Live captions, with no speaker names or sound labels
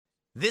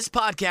This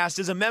podcast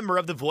is a member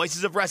of the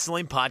Voices of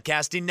Wrestling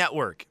Podcasting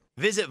Network.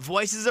 Visit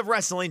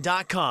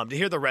voicesofwrestling.com to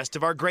hear the rest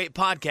of our great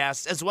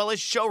podcasts, as well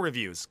as show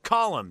reviews,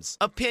 columns,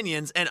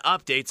 opinions, and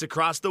updates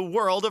across the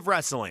world of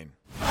wrestling.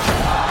 It's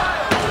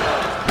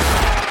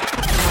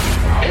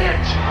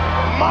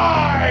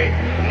my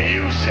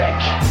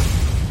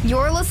music.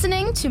 You're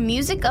listening to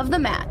Music of the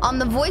Mat on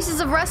the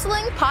Voices of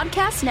Wrestling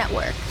Podcast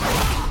Network.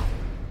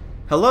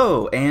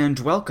 Hello, and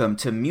welcome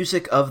to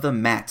Music of the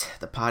Mat,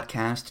 the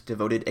podcast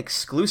devoted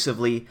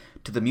exclusively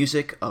to the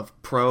music of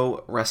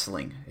pro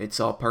wrestling. It's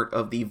all part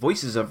of the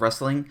Voices of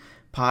Wrestling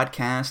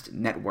Podcast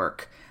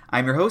Network.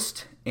 I'm your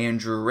host,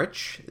 Andrew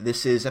Rich.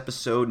 This is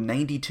episode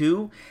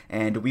 92,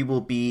 and we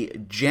will be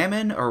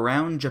Jammin'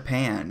 Around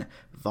Japan,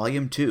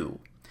 Volume 2.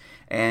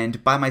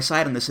 And by my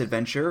side on this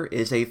adventure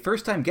is a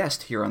first-time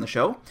guest here on the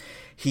show.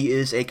 He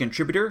is a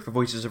contributor for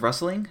Voices of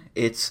Wrestling.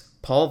 It's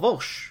Paul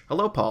Volsch.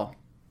 Hello, Paul.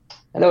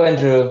 Hello,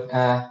 Andrew.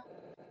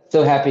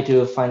 So happy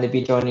to finally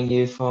be joining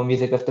you for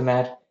Music of the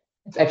Mat.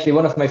 It's actually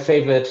one of my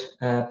favorite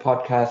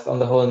podcasts on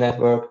the whole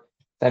network.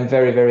 I'm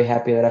very, very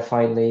happy that I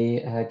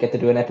finally get to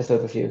do an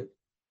episode with you.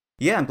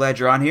 Yeah, I'm glad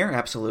you're on here,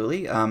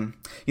 absolutely.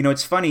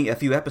 It's funny, a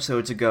few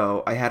episodes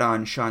ago, I had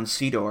on Sean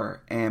Sedor,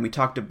 and we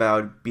talked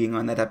about being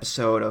on that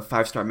episode of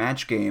 5-Star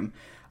Match Game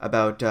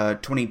about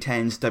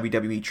 2010's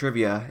WWE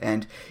Trivia,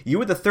 and you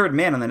were the third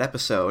man on that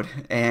episode,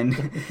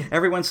 and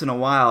every once in a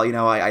while,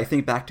 I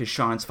think back to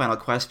Sean's final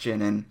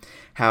question and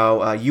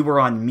how you were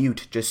on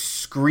mute, just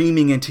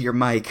screaming into your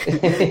mic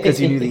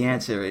because you knew the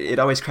answer. It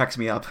always cracks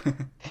me up.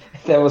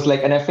 That was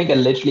and I think I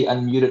literally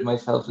unmuted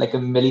myself like a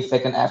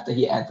millisecond after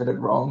he answered it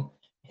wrong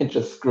and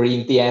just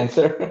screamed the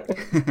answer.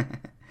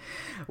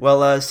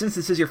 Well, since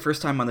this is your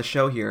first time on the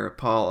show here,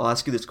 Paul, I'll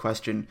ask you this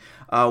question.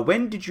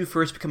 When did you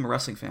first become a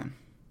wrestling fan?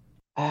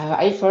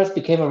 I first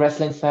became a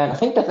wrestling fan. I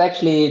think that's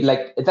actually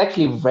it's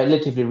actually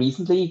relatively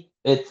recently.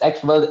 It's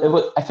actually,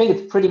 I think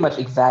it's pretty much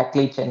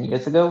exactly 10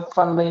 years ago,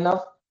 funnily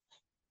enough.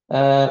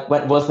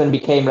 When it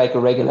became a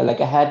regular.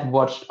 I had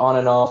watched on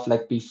and off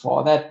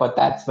before that, but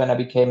that's when I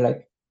became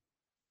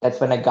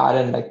that's when I got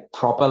in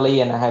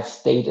properly, and I have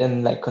stayed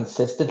in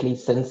consistently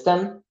since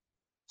then.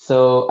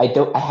 So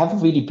I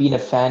haven't really been a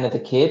fan of the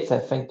kids. I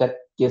think that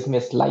gives me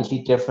a slightly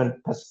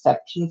different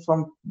perception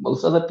from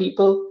most other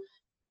people,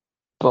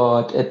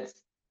 but it's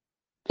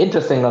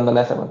interesting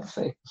nonetheless, I want to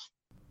say.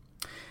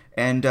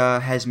 And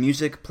has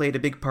music played a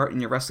big part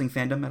in your wrestling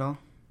fandom at all?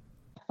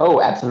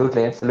 Oh,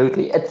 absolutely.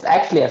 It's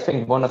actually, I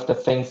think, one of the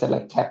things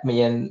that kept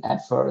me in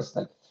at first.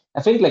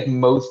 I think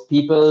most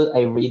people,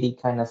 I really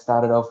kind of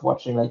started off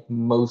watching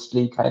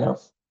mostly kind of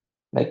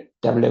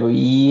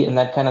WWE and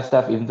that kind of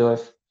stuff, even though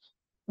I've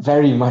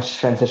very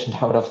much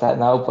transitioned out of that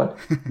now. But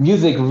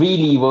music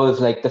really was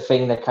the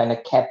thing that kind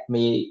of kept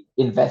me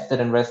invested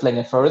in wrestling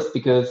at first,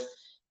 because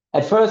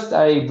at first,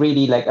 I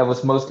really I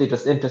was mostly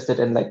just interested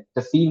in the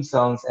theme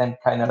songs and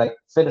kind of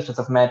finishes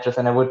of matches,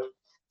 and I would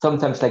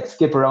sometimes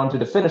skip around to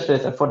the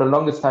finishes. And for the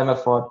longest time, I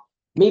thought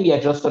maybe I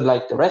just don't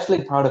like the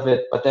wrestling part of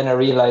it. But then I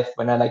realized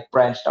when I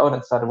branched out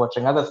and started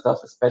watching other stuff,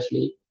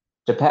 especially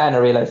Japan, I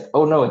realized,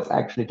 oh no, it's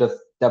actually just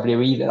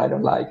WWE that I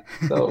don't like.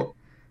 So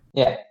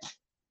yeah.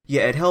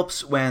 Yeah, it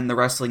helps when the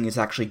wrestling is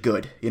actually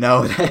good.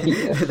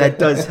 That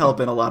does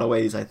help in a lot of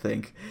ways, I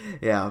think.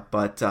 Yeah,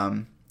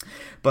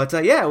 But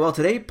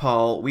today,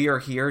 Paul, we are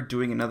here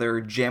doing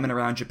another Jammin'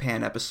 Around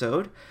Japan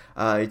episode.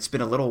 It's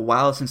been a little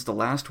while since the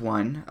last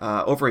one,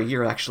 over a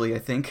year actually, I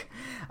think.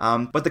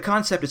 But the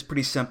concept is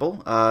pretty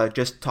simple,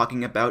 just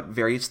talking about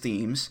various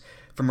themes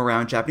from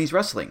around Japanese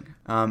wrestling.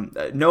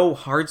 No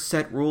hard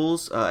set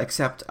rules,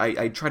 except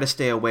I try to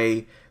stay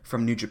away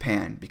from New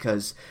Japan,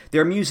 because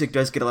their music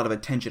does get a lot of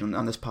attention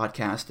on this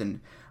podcast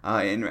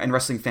and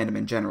wrestling fandom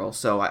in general.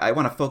 So I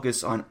want to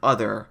focus on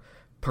other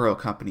pro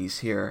companies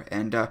here,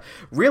 and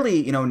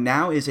really,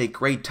 now is a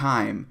great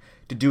time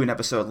to do an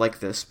episode like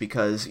this,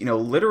 because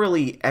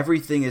literally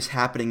everything is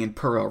happening in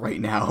pro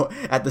right now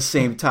at the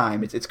same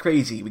time. It's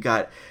crazy. We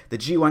got the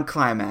G1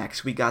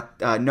 Climax, we got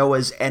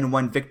Noah's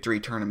N1 Victory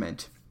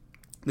Tournament,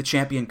 the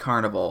Champion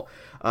Carnival,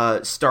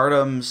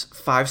 Stardom's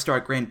 5-Star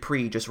Grand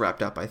Prix just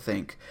wrapped up, I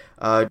think.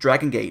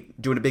 Dragon Gate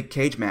doing a big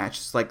cage match.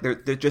 It's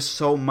there's just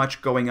so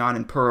much going on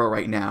in pro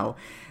right now,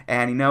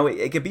 and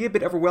it can be a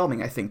bit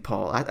overwhelming, I think,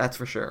 Paul. That's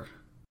for sure.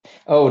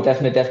 Oh,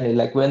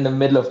 definitely. We're in the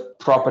middle of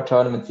proper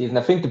tournament season.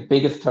 I think the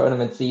biggest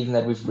tournament season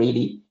that we've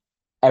really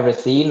ever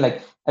seen.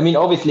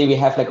 Obviously we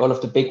have all of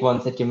the big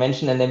ones that you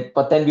mentioned,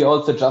 but then we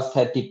also just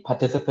had the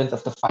participants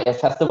of the Fire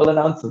Festival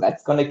announced, so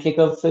that's going to kick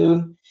off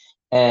soon.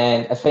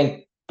 And I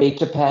think Big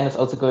Japan is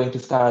also going to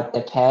start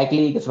their tag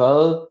league as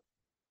well.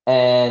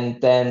 And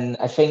then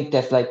I think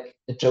there's a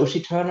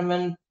Joshi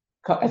tournament.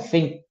 I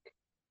think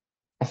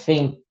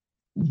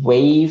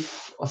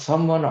Wave or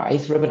someone, or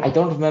Ice Ribbon, I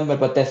don't remember,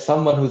 but there's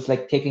someone who's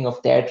kicking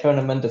off their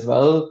tournament as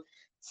well.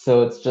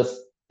 So it's just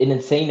an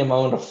insane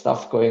amount of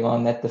stuff going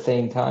on at the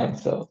same time.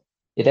 So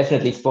you're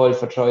definitely spoiled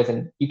for choice,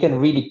 and you can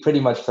really pretty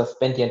much just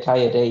spend the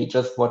entire day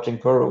just watching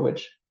Puro,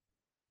 which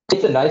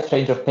it's a nice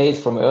change of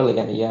pace from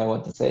earlier in the year, I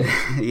want to say.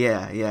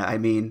 Yeah. I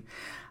mean,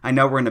 I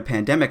know we're in a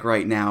pandemic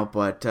right now,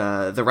 but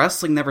the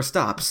wrestling never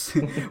stops,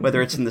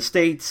 whether it's in the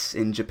States,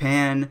 in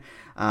Japan.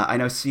 I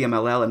know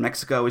CMLL in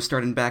Mexico is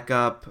starting back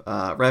up,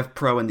 Rev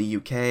Pro in the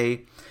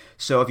UK.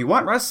 So if you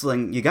want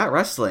wrestling, you got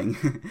wrestling.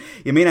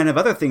 You may not have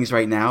other things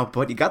right now,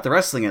 but you got the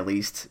wrestling at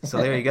least. So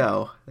there you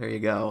go. There you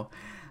go.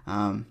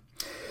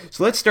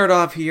 So let's start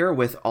off here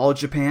with All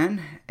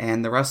Japan,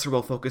 and the wrestler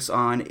we'll focus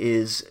on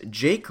is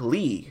Jake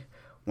Lee,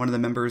 one of the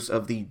members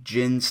of the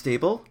Jin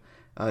stable.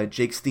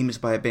 Jake's theme is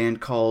by a band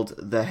called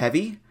The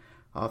Heavy,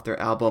 off their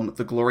album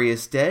The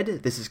Glorious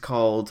Dead. This is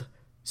called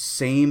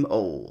Same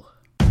Ol'.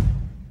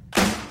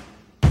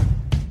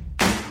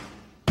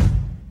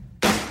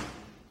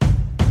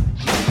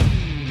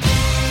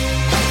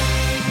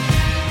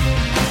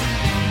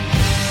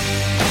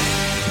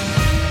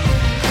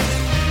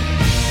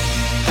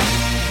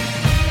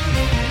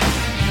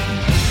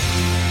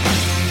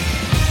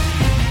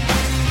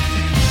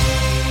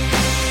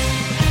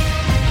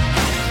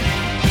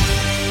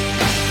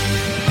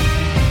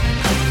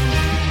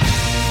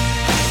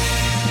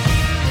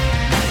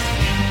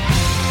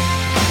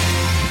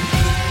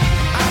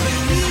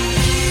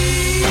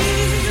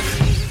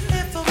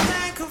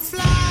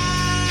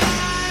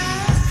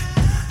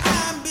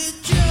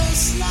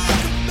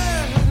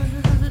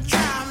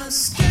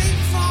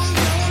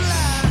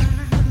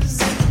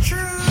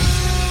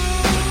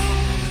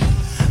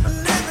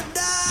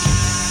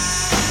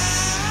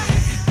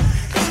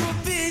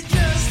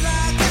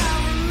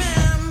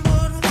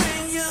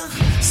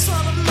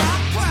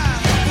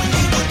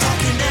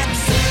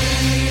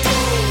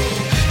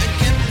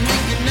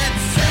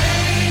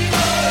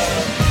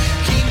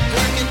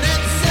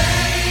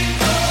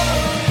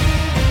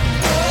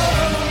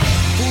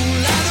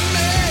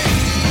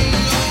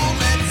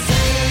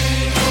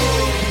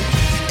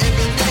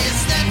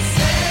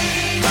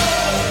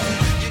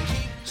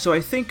 So I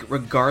think,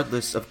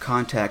 regardless of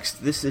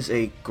context, this is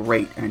a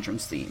great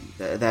entrance theme.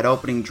 That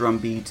opening drum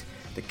beat,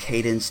 the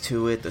cadence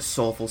to it, the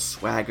soulful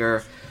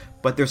swagger,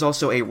 but there's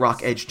also a rock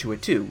edge to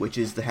it too, which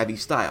is the Heavy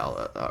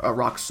style, a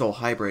rock soul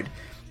hybrid.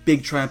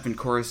 Big triumphant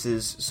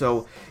choruses,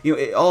 so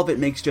all of it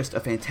makes just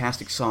a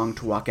fantastic song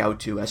to walk out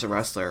to as a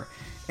wrestler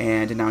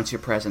and announce your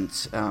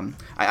presence.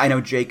 I know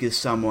Jake is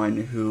someone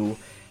who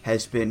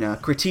has been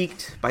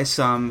critiqued by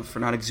some for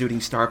not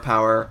exuding star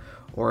power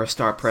or a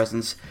star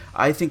presence.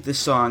 I think this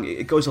song,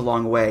 it goes a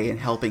long way in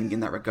helping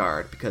in that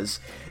regard, because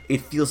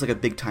it feels like a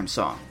big-time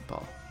song,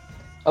 Paul.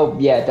 Oh,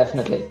 yeah,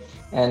 definitely.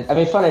 And,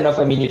 fun enough,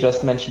 you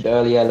just mentioned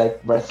earlier, like,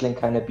 wrestling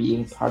kind of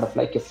being part of,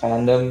 like, a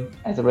fandom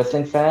as a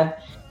wrestling fan.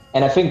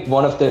 And I think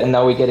and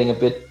now we're getting a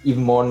bit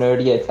even more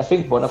nerdy, I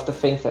think one of the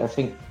things that I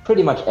think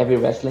pretty much every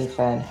wrestling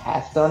fan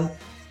has done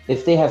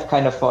is they have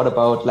kind of thought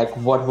about, like,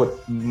 what would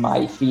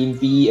my theme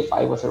be if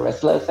I was a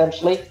wrestler,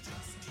 essentially.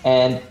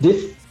 And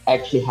this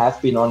actually has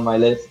been on my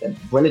list and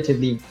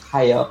relatively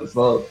high up as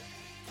well.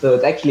 So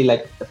it's actually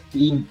like a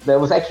theme that I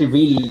was actually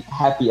really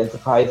happy and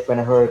surprised when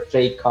I heard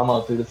Jake come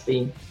out to the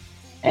theme.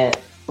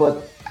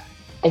 But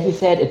as you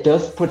said, it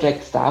does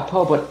project star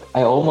power, but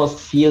I almost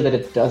feel that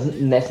it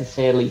doesn't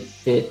necessarily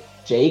fit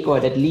Jake, or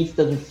it at least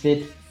doesn't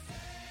fit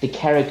the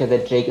character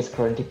that Jake is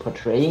currently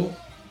portraying.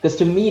 Because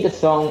to me, the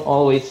song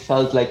always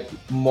felt like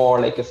more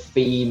like a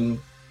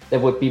theme that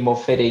would be more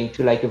fitting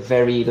to like a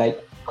very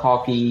like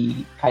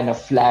cocky, kind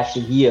of flashy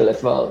heel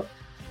as well.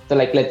 So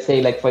like, let's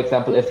say, like, for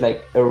example, if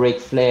like a Ric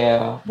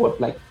Flair would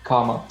like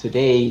come up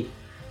today,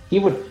 he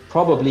would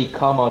probably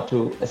come out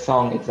to a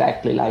song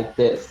exactly like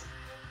this.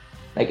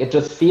 Like, it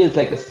just feels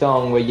like a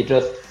song where you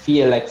just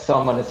feel like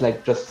someone is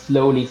like just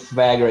slowly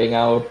swaggering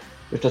out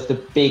with just a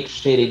big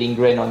shit-eating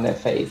grin on their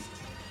face.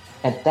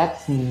 And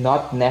that's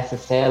not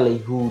necessarily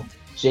who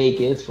Jake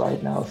is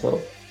right now.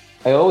 So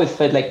I always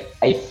felt like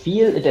I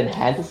feel it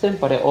enhances him,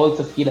 but I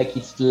also feel like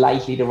he's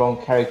slightly the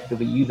wrong character to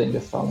be using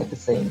the song at the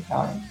same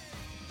time.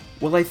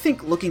 Well, I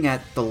think looking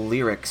at the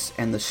lyrics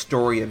and the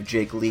story of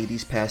Jake Lee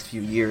these past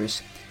few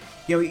years,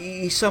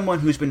 he's someone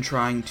who's been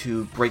trying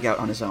to break out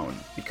on his own,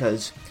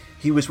 because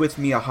he was with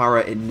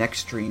Miyahara in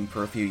Next Dream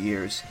for a few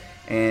years,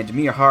 and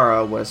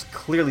Miyahara was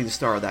clearly the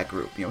star of that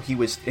group. He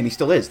was, and he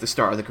still is the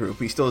star of the group.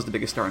 He still is the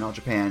biggest star in All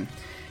Japan.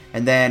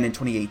 And then in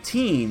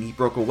 2018, he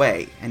broke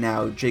away, and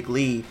now Jake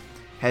Lee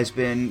has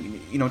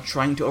been,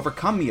 trying to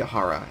overcome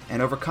Miyahara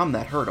and overcome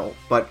that hurdle.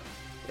 But,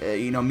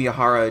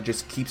 Miyahara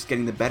just keeps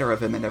getting the better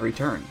of him at every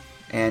turn.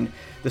 And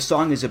the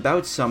song is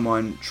about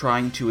someone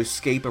trying to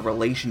escape a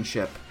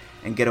relationship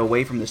and get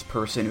away from this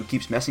person who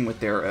keeps messing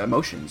with their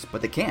emotions,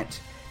 but they can't.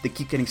 They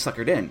keep getting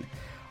suckered in.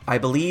 I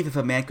believe if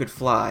a man could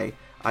fly,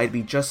 I'd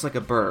be just like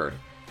a bird,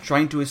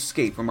 trying to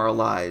escape from our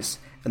lies,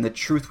 and the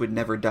truth would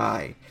never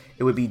die.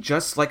 It would be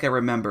just like I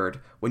remembered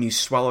when you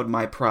swallowed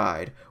my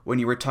pride, when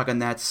you were talking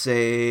that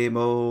same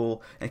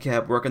old, and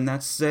kept working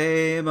that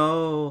same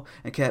old,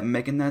 and kept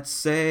making that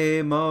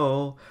same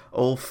old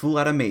fool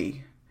out of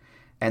me.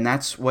 And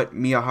that's what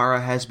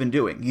Miyahara has been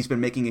doing. He's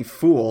been making a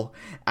fool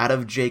out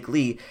of Jake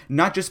Lee,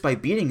 not just by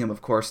beating him,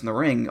 of course, in the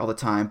ring all the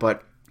time,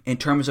 but in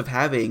terms of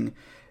having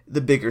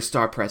the bigger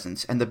star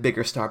presence and the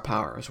bigger star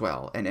power as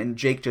well. And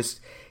Jake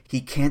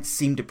he can't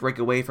seem to break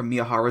away from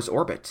Miyahara's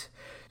orbit.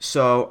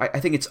 So I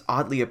think it's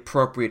oddly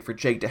appropriate for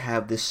Jake to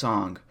have this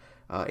song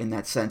in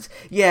that sense.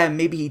 Yeah,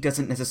 maybe he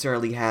doesn't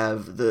necessarily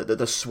have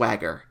the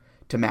swagger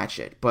to match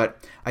it, but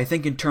I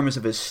think in terms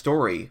of his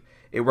story,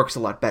 it works a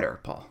lot better,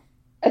 Paul.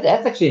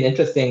 That's actually an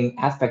interesting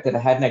aspect that I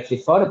hadn't actually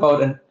thought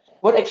about. And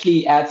what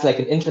actually adds like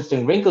an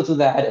interesting wrinkle to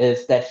that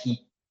is that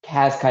he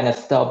has kind of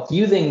stopped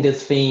using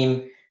this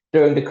theme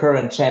during the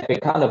current Champion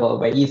Carnival,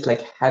 where he's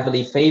like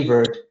heavily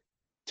favored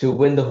to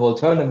win the whole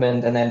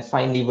tournament and then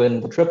finally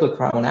win the Triple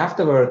Crown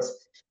afterwards.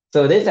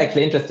 So it is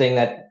actually interesting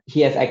that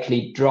he has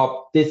actually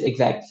dropped this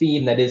exact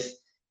theme that is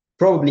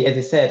probably, as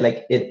you said,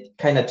 like it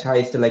kind of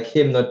ties to like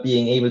him not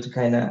being able to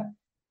kind of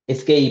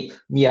escape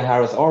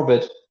Miyahara's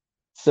orbit.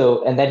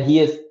 So, and then he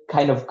is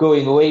kind of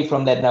going away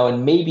from that now,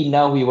 and maybe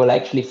now we will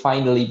actually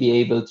finally be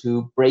able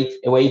to break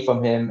away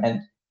from him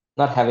and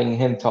not having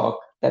him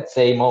talk that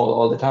same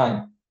all the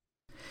time.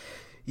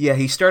 Yeah,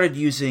 he started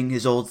using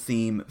his old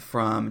theme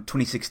from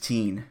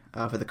 2016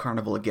 for the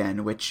Carnival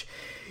again, which,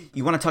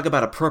 you want to talk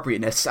about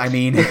appropriateness. I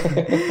mean,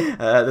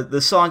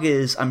 the song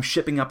is I'm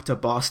Shipping Up to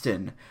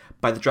Boston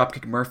by the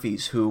Dropkick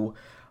Murphys, who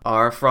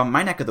are from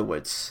my neck of the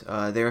woods.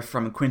 They're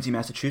from Quincy,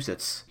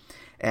 Massachusetts.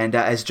 And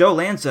as Joe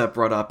Lanza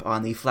brought up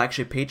on the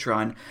flagship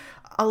Patreon,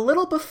 a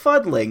little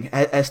befuddling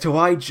as to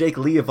why Jake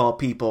Lee, of all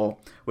people,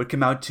 would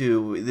come out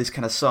to this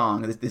kind of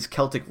song, this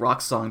Celtic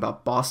rock song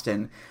about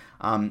Boston.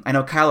 I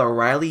know Kyle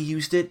O'Reilly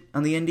used it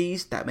on the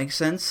Indies. That makes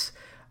sense.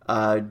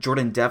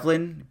 Jordan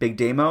Devlin, Big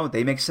Damo,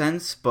 they make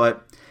sense.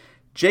 But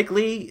Jake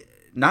Lee,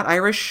 not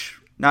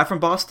Irish, not from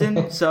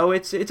Boston, so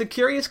it's a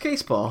curious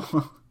case,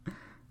 Paul.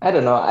 I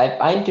don't know.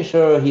 I'm too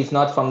sure he's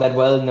not from that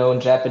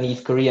well-known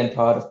Japanese-Korean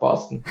part of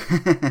Boston.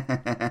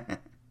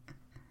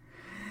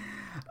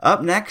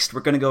 Up next,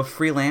 we're going to go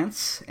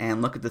freelance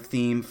and look at the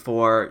theme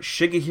for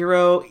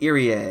Shigehiro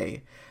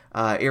Irie.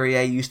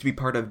 Irie used to be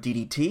part of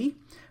DDT,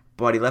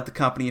 but he left the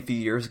company a few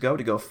years ago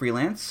to go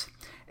freelance.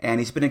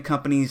 And he's been in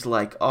companies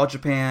like All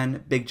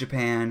Japan, Big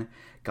Japan,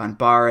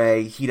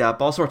 Ganbare, Heat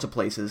Up, all sorts of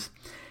places.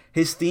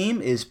 His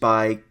theme is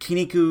by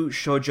Kiniku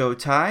Shoujo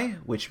Tai,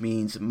 which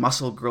means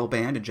muscle girl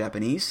band in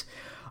Japanese.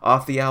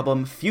 Off the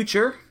album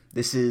Future,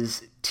 this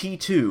is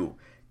T2,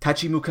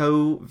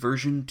 Tachimukau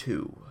version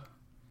 2.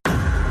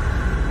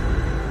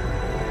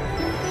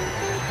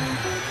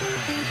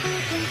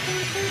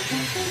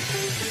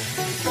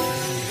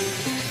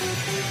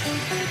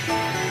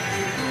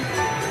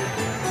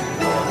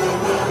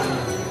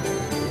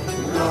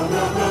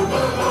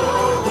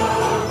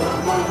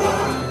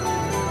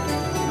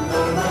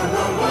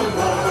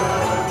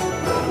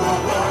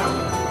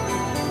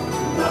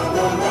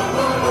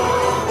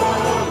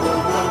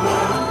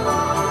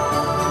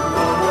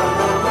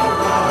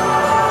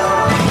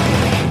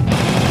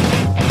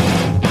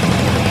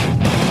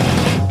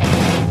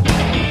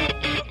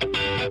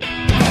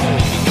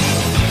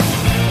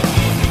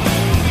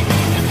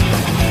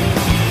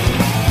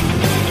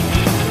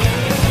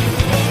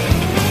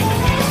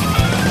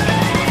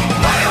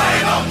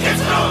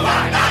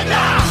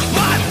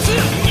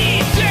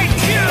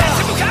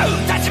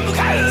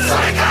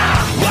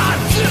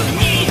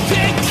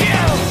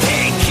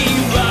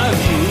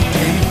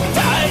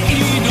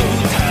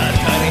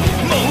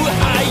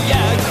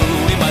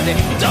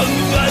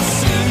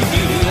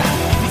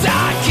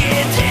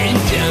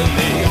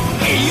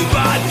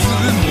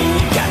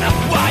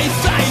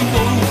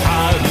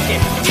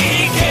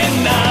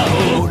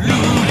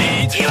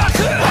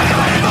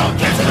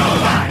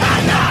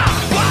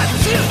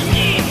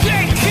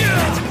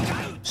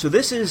 So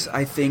this is,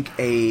 I think,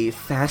 a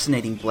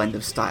fascinating blend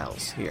of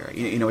styles here.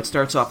 You know, it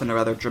starts off in a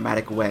rather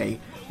dramatic way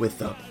with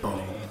the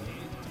boom,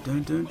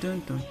 dun dun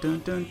dun dun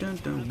dun dun dun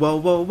dun, whoa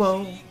whoa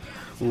whoa,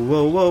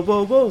 whoa whoa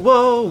whoa whoa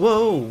whoa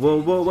whoa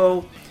whoa whoa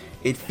whoa.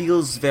 It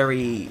feels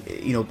very,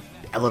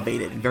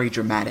 elevated and very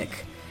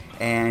dramatic.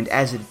 And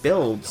as it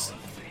builds,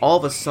 all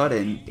of a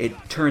sudden, it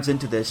turns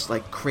into this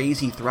like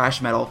crazy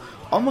thrash metal,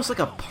 almost like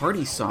a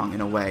party song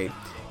in a way,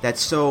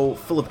 that's so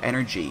full of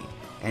energy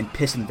and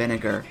piss and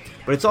vinegar,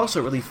 but it's also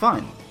really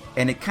fun,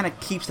 and it kind of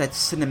keeps that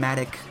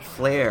cinematic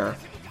flair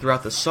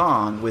throughout the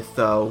song with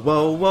the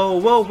whoa, whoa,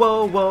 whoa,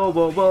 whoa, whoa,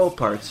 whoa, whoa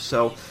parts.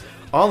 So,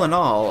 all in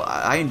all,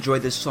 I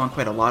enjoyed this song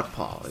quite a lot,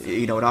 Paul.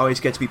 It always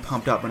gets me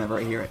pumped up whenever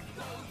I hear it.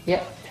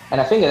 Yeah,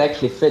 and I think it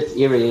actually fits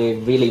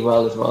Irie really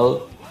well as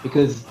well,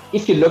 because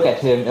if you look at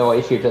him, or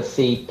if you just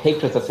see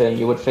pictures of him,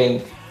 you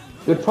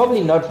would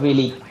probably not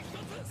really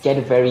get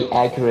a very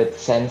accurate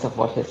sense of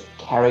what his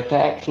character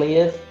actually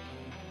is,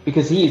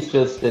 because he is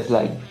just this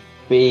like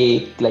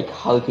big, like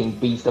hulking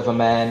beast of a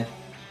man.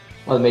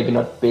 Well, maybe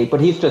not big, but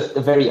he's just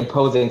a very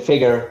imposing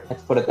figure.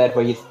 Let's put it that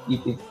way.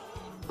 He's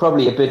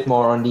probably a bit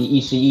more on the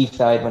Ishii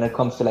side when it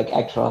comes to like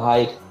actual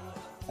height.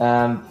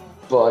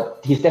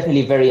 But he's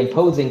definitely a very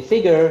imposing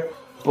figure.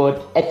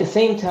 But at the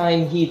same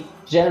time, he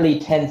generally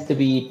tends to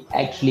be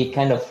actually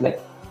kind of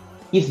like,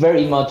 he's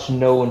very much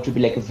known to be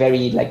like a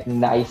very like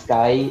nice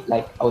guy,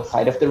 like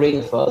outside of the ring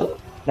as well.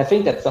 And I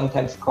think that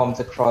sometimes comes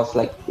across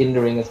like in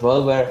the ring as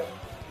well, where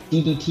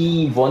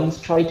DDT once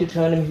tried to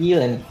turn him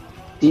heel and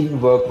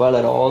didn't work well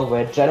at all,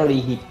 where generally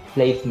he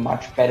plays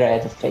much better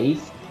as a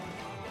face.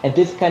 And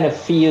this kind of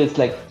feels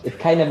like it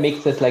kind of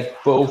mixes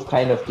like both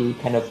kind of the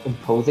kind of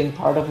imposing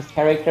part of his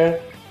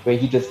character, where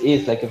he just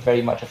is like a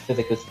very much a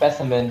physical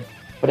specimen,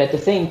 but at the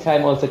same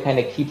time also kind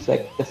of keeps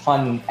like the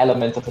fun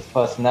elements of his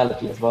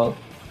personality as well.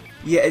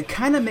 Yeah, it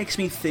kind of makes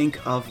me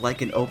think of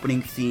like an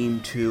opening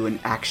theme to an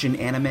action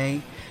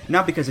anime.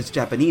 Not because it's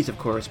Japanese, of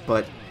course,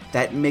 but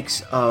that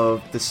mix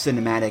of the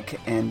cinematic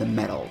and the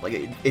metal. Like,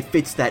 it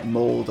fits that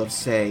mold of,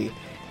 say,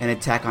 an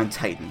Attack on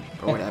Titan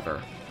or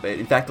whatever. But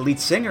in fact, the lead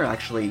singer,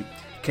 actually,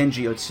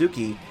 Kenji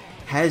Otsuki,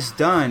 has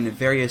done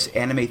various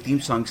anime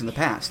theme songs in the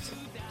past.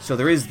 So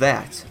there is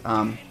that.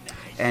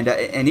 And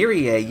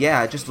Irie,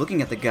 yeah, just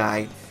looking at the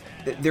guy,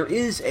 there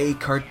is a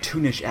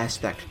cartoonish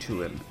aspect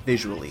to him,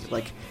 visually.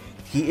 Like,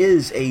 he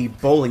is a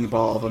bowling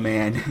ball of a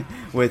man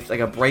with like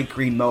a bright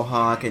green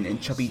mohawk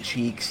and chubby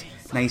cheeks,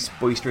 nice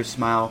boisterous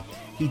smile.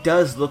 He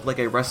does look like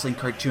a wrestling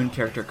cartoon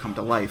character come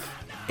to life.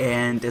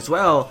 And as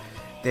well,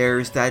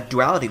 there's that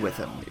duality with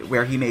him,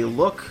 where he may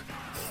look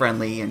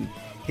friendly and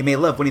he may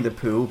love Winnie the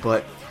Pooh,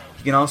 but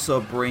he can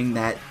also bring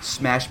that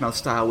Smash Mouth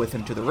style with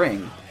him to the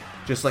ring.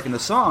 Just like in the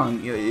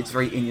song, you know, it's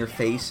very in your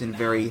face and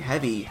very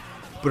heavy,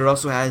 but it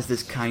also has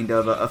this kind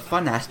of a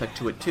fun aspect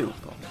to it too.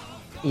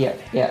 Yeah.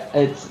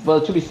 It's, well,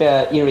 to be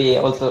fair,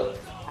 Irie also,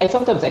 I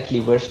sometimes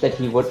actually wish that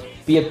he would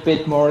be a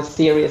bit more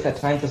serious at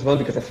times as well,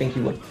 because I think he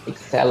would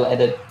excel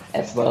at it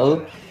as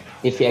well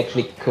if he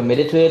actually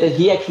committed to it. And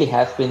he actually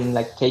has been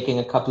like taking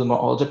a couple more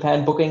All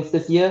Japan bookings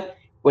this year,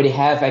 where they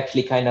have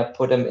actually kind of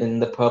put him in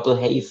the Purple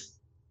Haze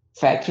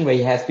faction, where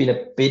he has been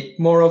a bit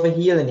more of a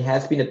heel and he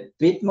has been a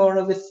bit more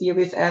of a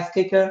serious ass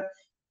kicker,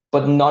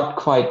 but not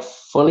quite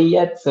fully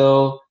yet.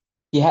 So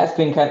he has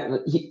been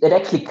it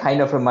actually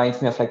kind of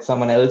reminds me of like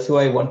someone else who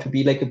I want to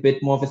be like a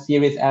bit more of a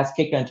serious ass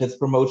kicker, and his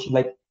promotion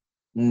like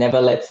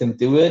never lets him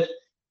do it.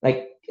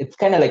 Like, it's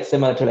kind of like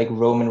similar to like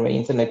Roman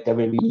Reigns and like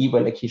WWE,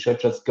 where like he should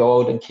just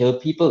go out and kill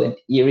people, and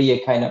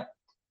Irie kind of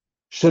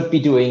should be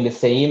doing the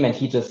same, and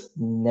he just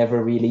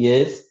never really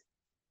is.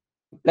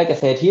 Like I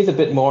said, he's a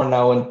bit more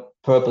now in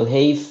Purple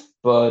Haze,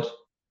 but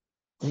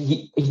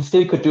he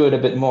still could do it a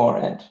bit more.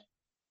 And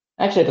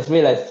actually, I just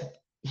realized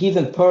he's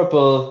in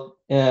purple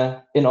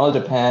in All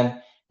Japan,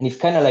 and he's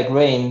kind of like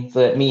Rain, so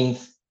that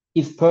means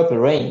he's Purple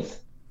Reigns.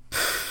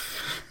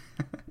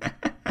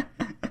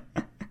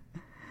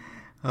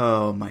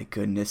 Oh my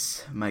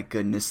goodness.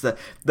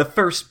 The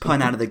first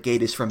pun out of the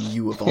gate is from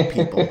you of all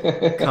people.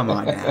 Come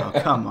on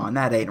now,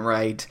 that ain't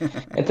right.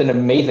 It's an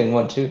amazing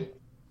one too.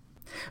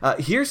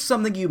 Here's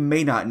something you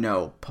may not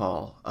know,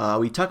 Paul.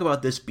 We talk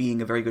about this being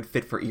a very good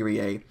fit for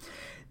Irie.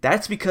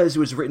 That's because it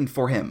was written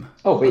for him.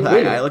 Oh, wait,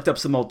 really? I looked up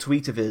some old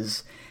tweets of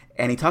his,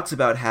 and he talks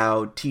about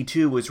how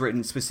T2 was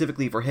written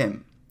specifically for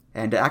him.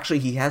 And actually,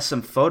 he has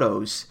some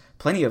photos,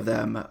 plenty of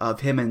them,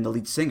 of him and the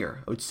lead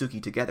singer,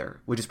 Otsuki,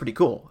 together, which is pretty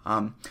cool.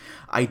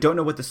 I don't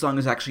know what the song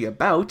is actually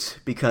about,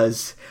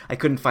 because I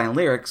couldn't find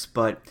lyrics,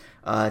 but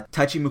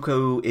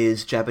Tachimuku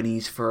is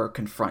Japanese for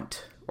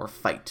confront, or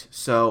fight.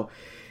 So,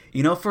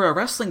 you know, for a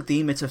wrestling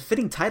theme, it's a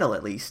fitting title,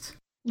 at least.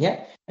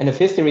 Yeah, and if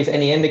history is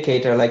any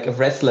indicator, like a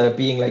wrestler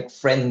being like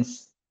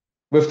friends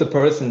with the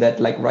person that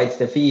like writes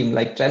the theme,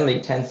 like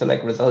generally tends to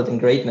like result in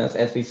greatness,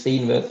 as we've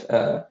seen with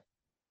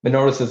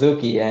Minoru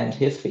Suzuki and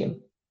his theme.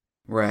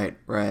 Right.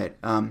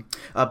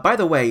 By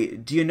the way,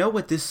 do you know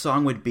what this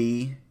song would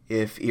be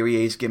if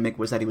Irie's gimmick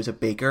was that he was a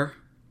baker?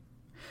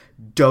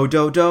 Do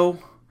do do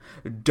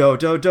do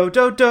do do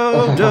do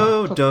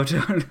do do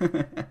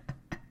do.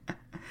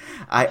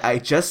 I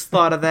just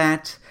thought of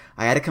that.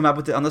 I had to come up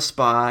with it on the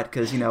spot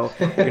because, you know,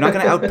 you're not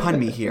going to outpun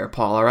me here,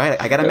 Paul, all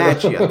right? I got to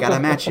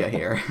match you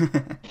here.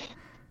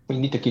 We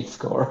need to keep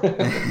score.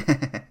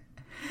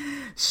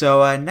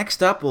 So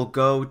next up, we'll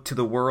go to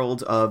the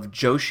world of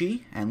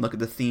Joshi and look at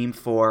the theme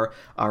for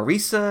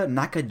Arisa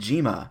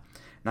Nakajima.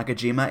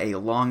 Nakajima, a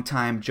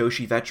longtime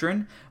Joshi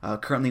veteran,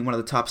 currently one of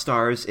the top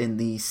stars in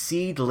the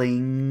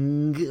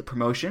Seedling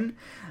promotion.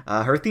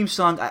 Her theme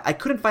song, I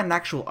couldn't find an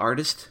actual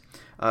artist.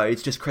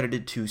 It's just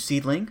credited to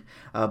Seedling,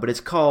 but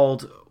it's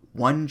called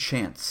One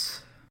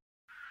Chance.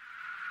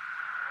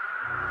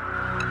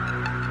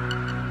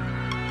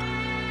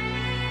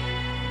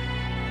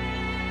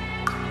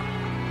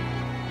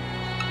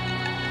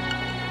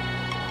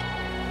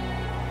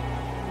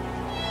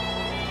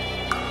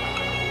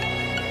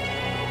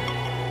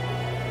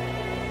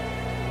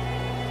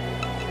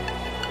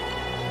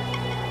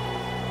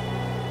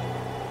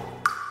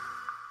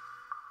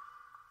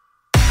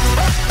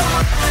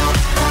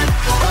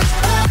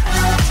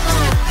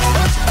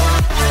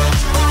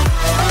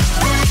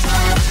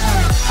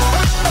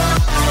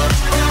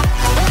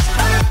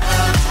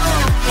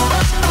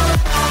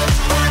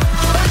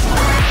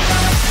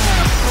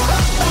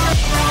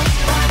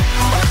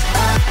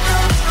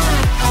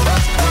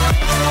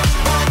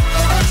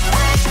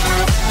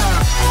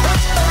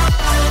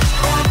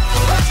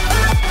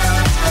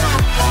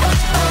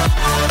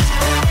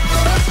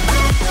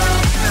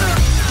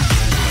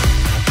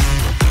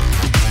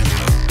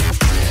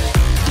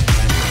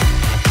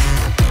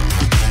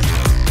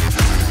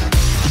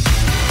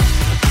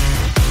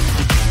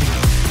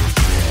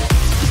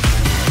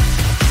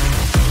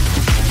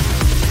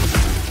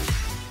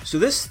 So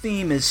this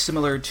theme is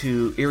similar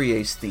to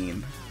Irie's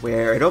theme,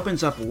 where it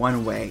opens up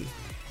one way,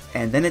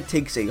 and then it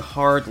takes a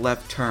hard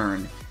left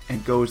turn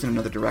and goes in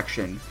another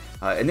direction.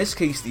 In this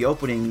case, the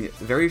opening,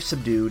 very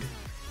subdued.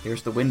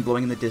 There's the wind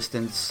blowing in the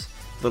distance,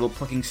 little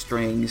plucking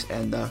strings,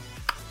 and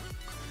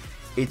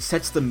it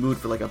sets the mood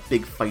for like a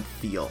big fight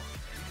feel.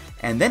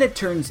 And then it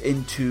turns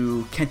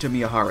into Kento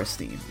Miyahara's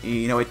theme.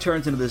 You know, it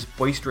turns into this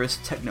boisterous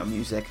techno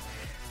music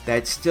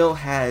that still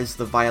has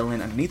the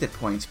violin underneath at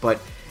points, but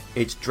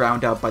it's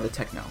drowned out by the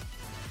techno.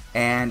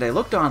 And I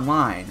looked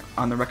online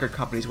on the record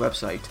company's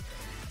website,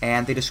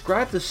 and they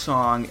described the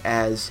song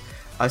as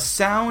a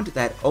sound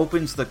that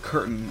opens the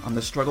curtain on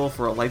the struggle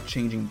for a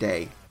life-changing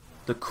day.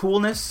 The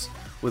coolness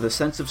with a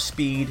sense of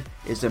speed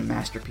is a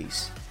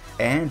masterpiece.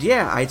 And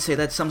yeah, I'd say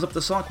that sums up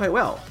the song quite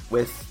well,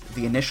 with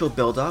the initial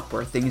build-up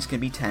where things can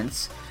be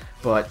tense,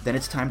 but then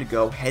it's time to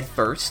go head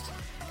first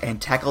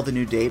and tackle the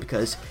new day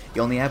because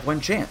you only have one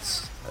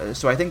chance.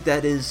 So I think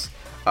that is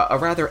a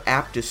rather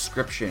apt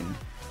description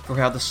for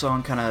how the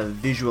song kind of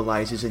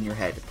visualizes in your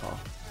head, Paul.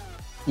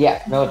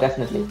 Yeah, no,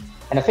 definitely.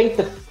 And I think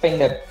the thing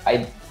that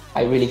I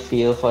really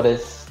feel for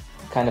this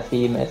kind of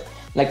theme is,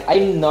 like,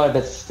 I'm not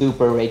a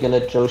super regular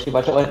Joshi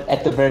watcher, or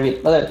at the very,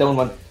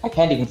 well, I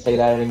can't even say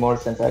that anymore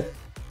since I've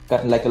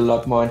gotten like a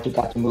lot more into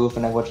Gato Move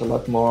and I watch a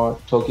lot more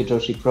Tokyo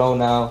Joshi Pro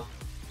now.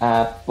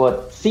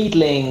 But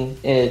Seedling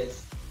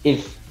is,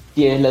 if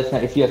dear listener,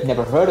 if you have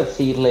never heard of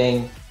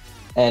Seedling,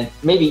 and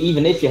maybe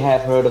even if you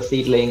have heard of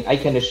Seedling, I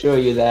can assure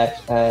you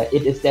that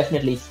it is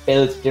definitely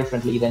spelled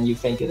differently than you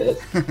think it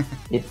is.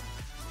 It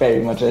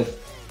very much is.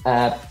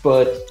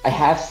 But I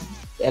have,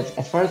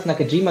 as far as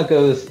Nakajima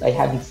goes, I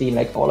haven't seen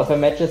like all of her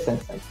matches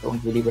since I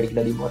don't really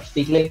regularly watch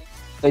Seedling.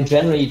 So I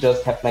generally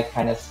just have like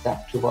kind of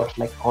stuck to watch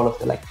like all of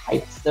the like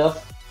hype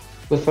stuff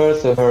with her.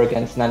 So her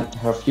against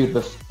her feud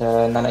with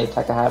Nanae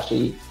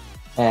Takahashi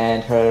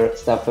and her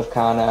stuff with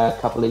Kana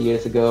a couple of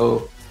years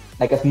ago.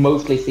 Like I've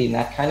mostly seen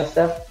that kind of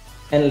stuff.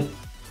 And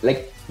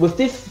like with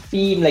this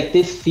theme, like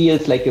this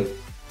feels like a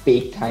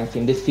big time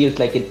theme. This feels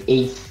like an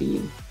ace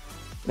theme.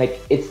 Like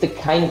it's the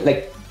kind,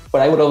 like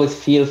what I would always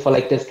feel for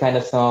like this kind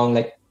of song.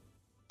 Like,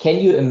 can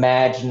you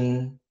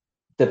imagine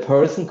the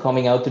person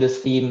coming out to this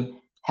theme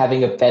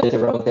having a belt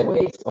around their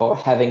waist or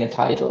having a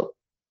title?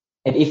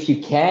 And if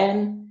you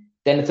can,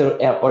 then it's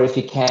or if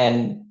you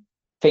can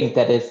think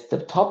that is the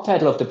top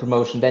title of the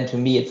promotion, then to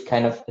me it's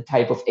kind of a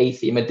type of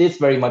ace theme. And this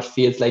very much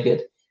feels like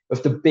it,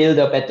 with the build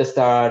up at the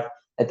start,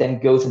 that then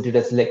goes into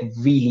this like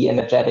really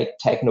energetic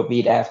techno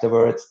beat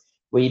afterwards,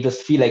 where you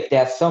just feel like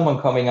there's someone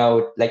coming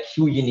out like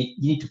who you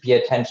need to pay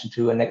attention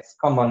to, and next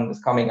someone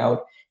is coming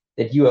out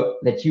that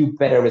you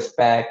better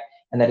respect,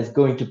 and that is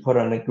going to put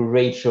on a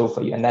great show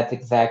for you. And that's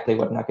exactly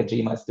what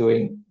Nakajima is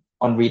doing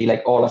on really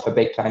like all of her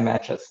big time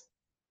matches.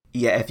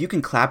 Yeah, if you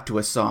can clap to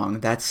a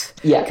song, that's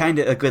kind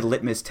of a good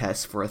litmus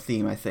test for a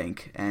theme, I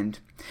think. And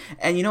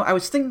you know, I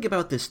was thinking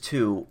about this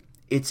too.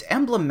 It's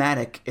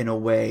emblematic in a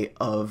way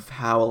of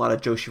how a lot of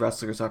Joshi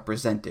wrestlers are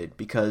presented,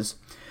 because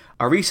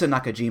Arisa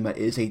Nakajima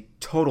is a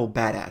total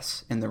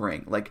badass in the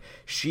ring. Like,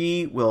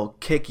 she will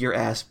kick your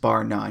ass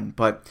bar none,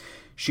 but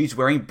she's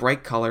wearing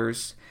bright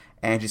colors,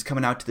 and she's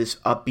coming out to this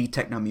upbeat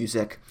techno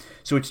music.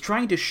 So it's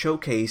trying to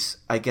showcase,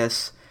 I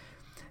guess,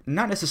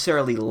 not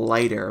necessarily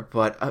lighter,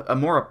 but a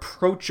more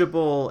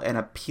approachable and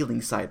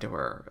appealing side to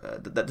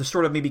her. The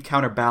sort of maybe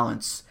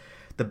counterbalance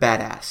the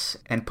badass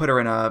and put her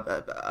in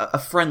a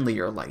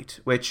friendlier light,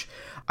 which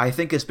I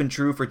think has been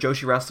true for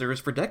Joshi wrestlers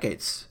for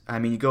decades. I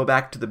mean, you go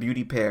back to the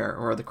Beauty Pair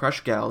or the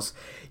Crush Gals.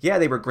 Yeah,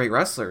 they were great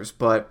wrestlers,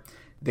 but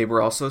they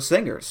were also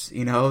singers.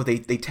 You know, they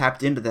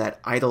tapped into that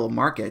idol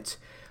market.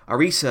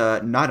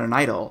 Arisa, not an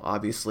idol,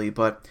 obviously,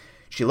 but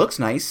she looks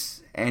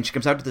nice, and she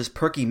comes out to this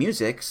perky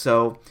music,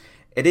 so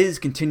it is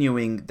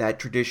continuing that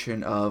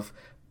tradition of,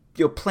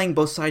 you know, playing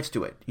both sides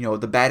to it. You know,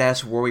 the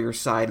badass warrior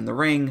side in the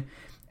ring,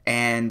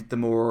 and the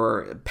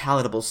more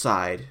palatable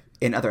side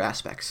in other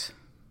aspects.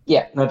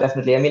 Yeah, no,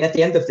 definitely. I mean, at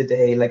the end of the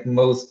day, like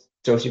most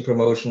Joshi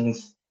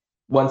promotions,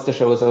 once the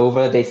show is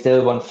over, they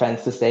still want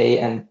fans to stay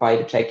and buy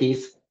the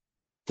checkies.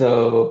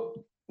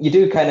 So you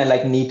do kind of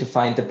like need to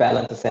find the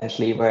balance,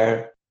 essentially,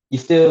 where you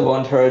still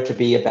want her to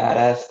be a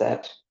badass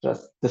that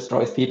just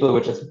destroys people,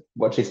 which is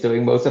what she's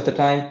doing most of the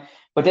time.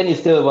 But then you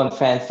still want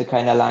fans to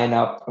kind of line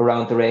up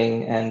around the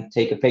ring and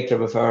take a picture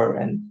with her.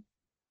 And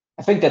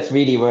I think that's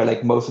really where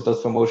like most of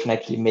those promotions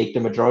actually make the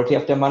majority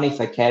of their money.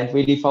 So I can't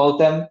really fault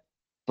them.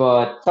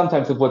 But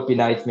sometimes it would be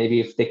nice maybe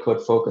if they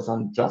could focus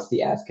on just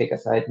the ass kicker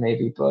side,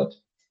 maybe. But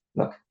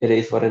look, it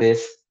is what it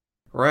is.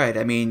 Right.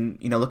 I mean,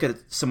 you know, look at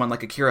someone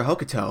like Akira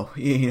Hokuto,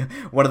 you know,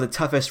 one of the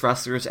toughest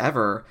wrestlers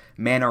ever,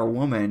 man or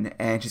woman,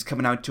 and she's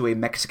coming out to a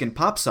Mexican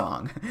pop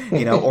song,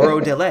 you know,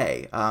 Oro de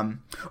Ley.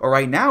 Or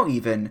right now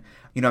even,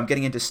 you know, I'm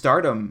getting into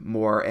Stardom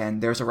more,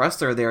 and there's a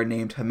wrestler there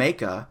named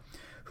Himeka,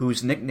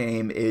 whose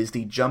nickname is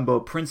the Jumbo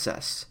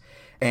Princess.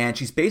 And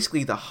she's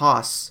basically the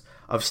Haas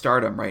of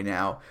Stardom right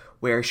now,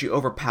 where she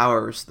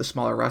overpowers the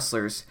smaller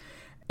wrestlers.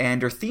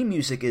 And her theme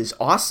music is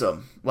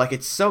awesome. Like,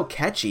 it's so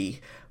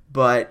catchy,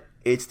 but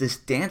it's this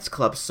dance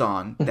club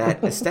song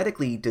that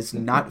aesthetically does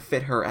not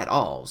fit her at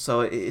all.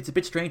 So it's a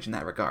bit strange in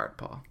that regard,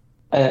 Paul.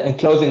 In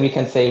closing, we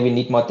can say we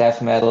need more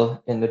death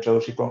metal in the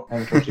Joshi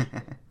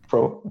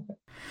Pro.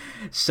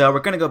 So we're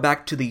going to go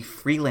back to the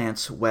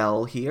freelance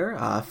well here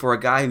for a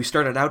guy who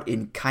started out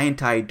in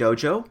Kaientai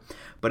Dojo,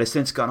 but has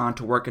since gone on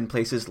to work in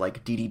places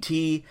like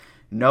DDT,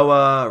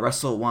 Noah,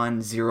 Wrestle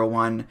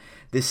 101.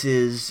 This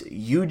is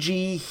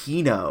Yuji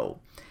Hino,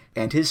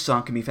 and his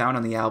song can be found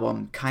on the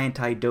album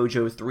Kaientai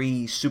Dojo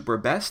 3 Super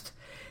Best.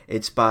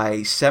 It's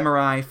by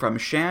Samurai from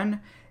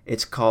Shan.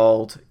 It's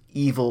called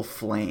Evil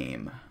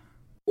Flame.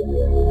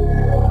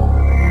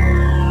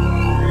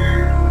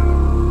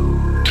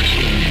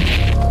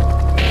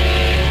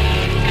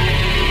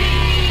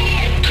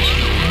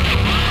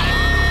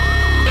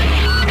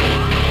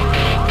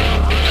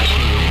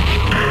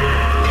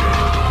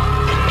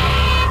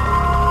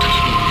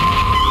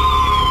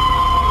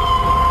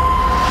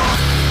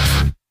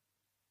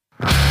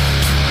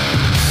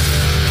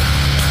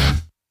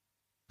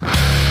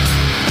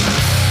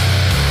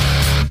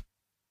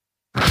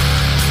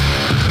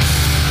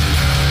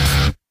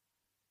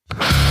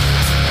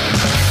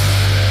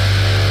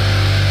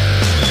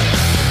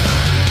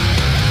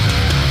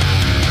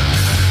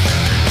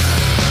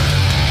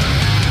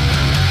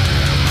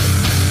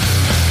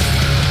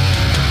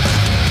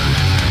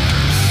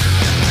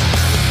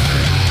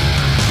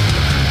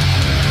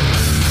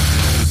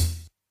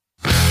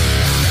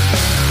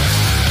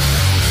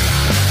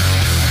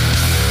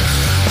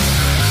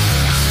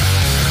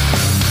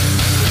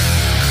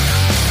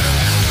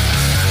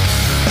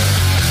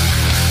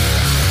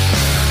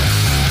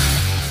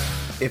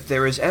 If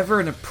there is ever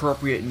an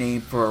appropriate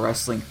name for a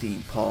wrestling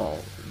theme, Paul,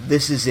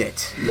 this is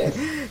it. Yes.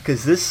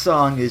 Because this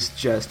song is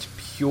just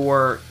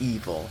pure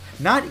evil.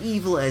 Not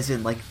evil as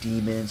in like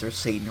demons or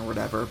Satan or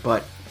whatever,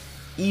 but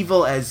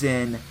evil as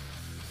in,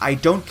 I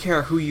don't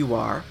care who you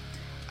are,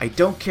 I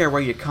don't care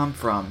where you come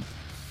from,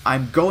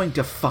 I'm going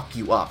to fuck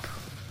you up.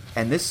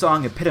 And this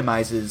song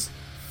epitomizes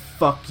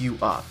fuck you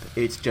up.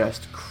 It's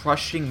just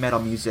crushing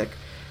metal music.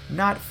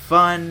 Not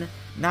fun,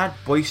 not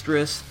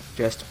boisterous,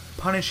 just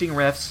punishing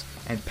riffs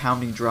and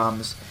pounding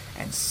drums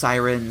and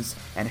sirens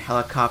and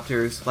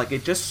helicopters. Like,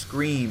 it just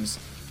screams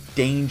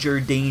danger,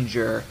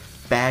 danger,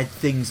 bad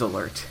things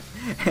alert.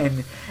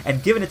 And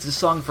given it's a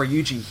song for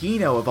Yuji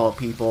Hino of all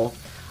people,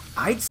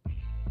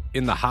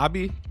 in the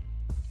hobby,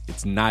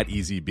 it's not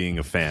easy being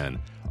a fan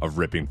of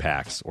ripping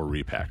packs or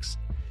repacks.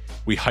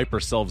 We hype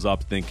ourselves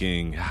up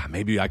thinking,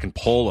 maybe I can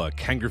pull a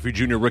Ken Griffey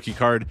Jr. rookie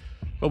card,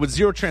 but with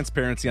zero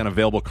transparency on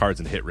available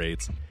cards and hit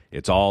rates,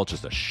 it's all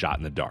just a shot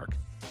in the dark.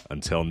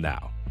 Until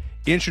now.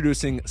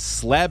 Introducing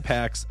Slab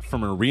Packs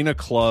from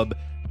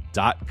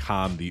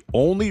ArenaClub.com, the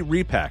only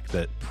repack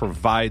that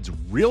provides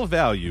real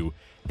value,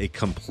 a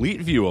complete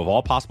view of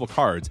all possible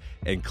cards,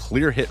 and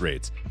clear hit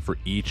rates for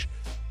each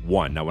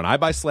one. Now, when I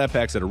buy Slab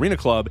Packs at Arena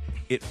Club,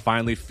 it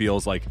finally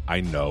feels like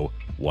I know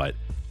what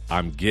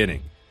I'm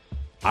getting.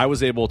 I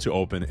was able to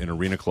open an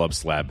Arena Club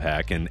Slab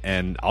Pack,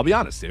 and I'll be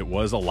honest, it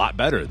was a lot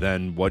better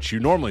than what you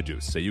normally do.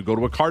 Say you go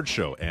to a card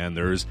show, and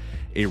there's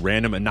a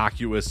random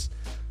innocuous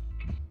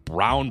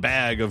brown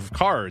bag of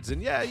cards,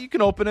 and yeah, you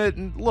can open it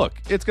and look,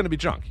 it's going to be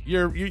junk.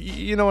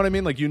 You know what I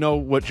mean? Like, you know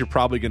what you're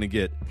probably going to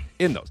get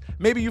in those.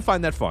 Maybe you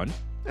find that fun,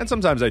 and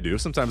sometimes I do.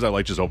 Sometimes I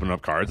like just opening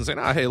up cards and saying,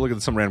 hey, look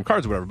at some random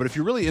cards or whatever. But if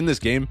you're really in this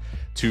game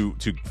to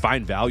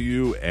find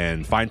value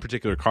and find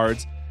particular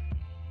cards,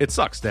 it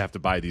sucks to have to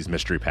buy these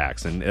mystery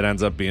packs, and it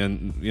ends up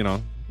being,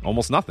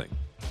 almost nothing.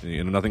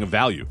 Nothing of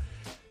value.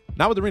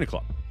 Not with Arena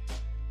Club.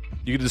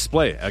 You can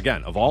display,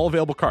 again, of all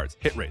available cards,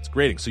 hit rates,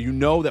 grading, so you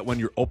know that when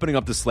you're opening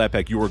up the slab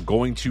pack, you are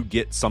going to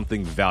get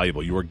something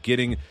valuable. You are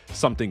getting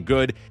something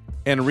good.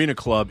 And Arena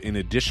Club, in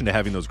addition to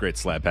having those great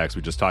slab packs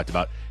we just talked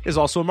about, is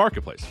also a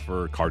marketplace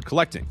for card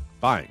collecting,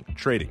 buying,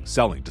 trading,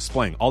 selling,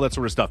 displaying, all that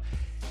sort of stuff.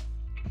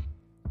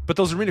 But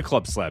those Arena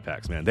Club slab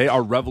packs, man, they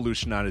are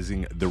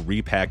revolutionizing the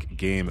repack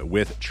game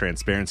with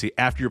transparency.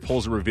 After your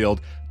pulls are revealed,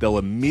 they'll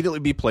immediately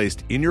be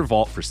placed in your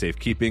vault for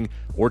safekeeping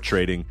or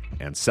trading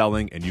and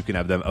selling, and you can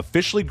have them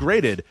officially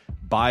graded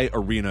by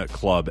Arena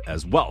Club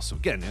as well. So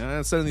again,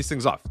 sending these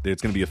things off,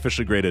 it's going to be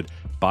officially graded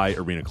by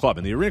Arena Club.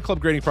 And the Arena Club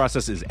grading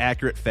process is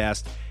accurate,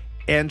 fast,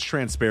 and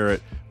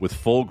transparent, with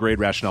full grade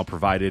rationale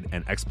provided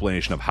and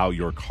explanation of how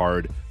your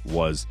card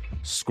was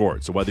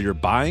scored. So whether you're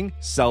buying,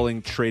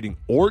 selling, trading,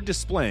 or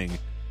displaying,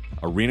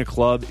 Arena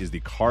Club is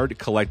the card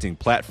collecting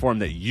platform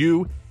that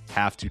you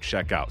have to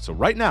check out. So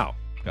right now,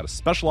 I've got a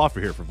special offer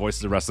here for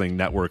Voices of Wrestling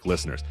Network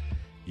listeners.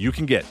 You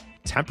can get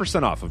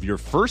 10% off of your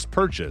first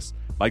purchase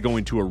by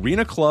going to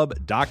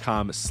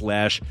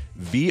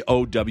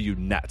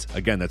arenaclub.com/VOWnet.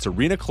 Again, that's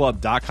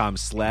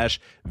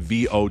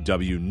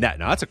arenaclub.com/VOWnet.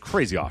 Now, that's a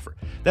crazy offer.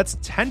 That's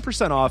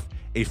 10% off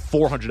a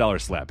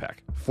 $400 slab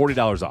pack.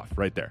 $40 off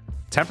right there.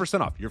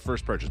 10% off your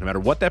first purchase. No matter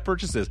what that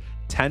purchase is,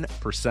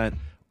 10%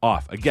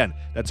 off. Again,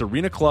 that's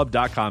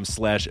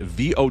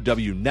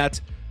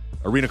arenaclub.com/VOWnet.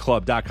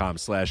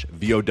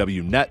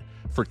 arenaclub.com/VOWnet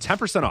for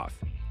 10% off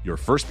your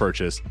first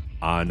purchase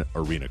on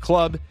Arena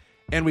Club.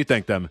 And we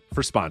thank them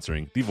for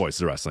sponsoring the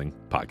Voices of Wrestling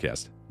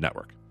Podcast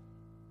Network.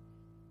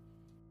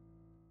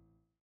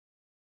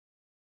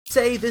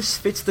 Say this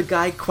fits the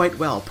guy quite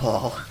well,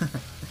 Paul.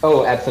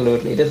 Oh,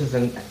 absolutely.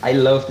 I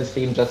love this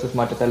theme just as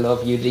much as I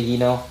love Yuji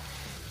Hino.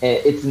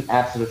 It's an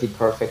absolutely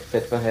perfect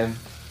fit for him.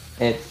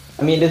 This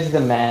is a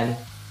man.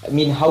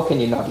 How can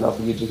you not love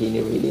Yuji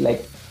Hino, really?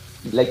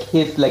 Like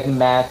his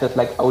massive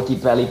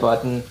outie belly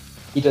button.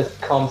 He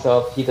just comes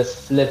up, he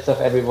just flips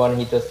off everyone.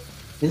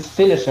 His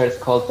finisher is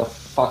called the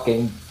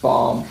fucking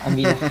bomb.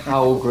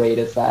 How great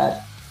is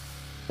that?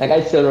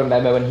 I still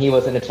remember when he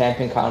was in the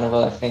Champion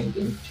Carnival, I think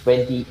in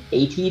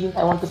 2018,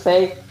 I want to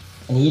say.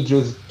 And he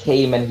just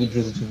came and he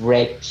just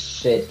wrecked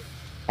shit.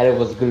 And it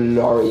was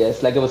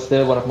glorious. It was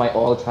still one of my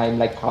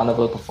all-time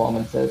carnival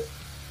performances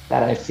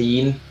that I've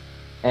seen.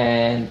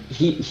 And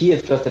he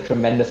is just a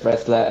tremendous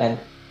wrestler. And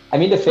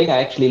the thing I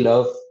actually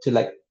love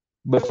to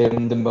with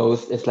him the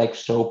most is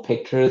show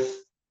pictures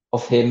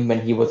of him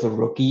when he was a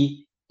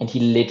rookie. And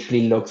he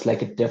literally looks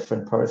like a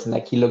different person.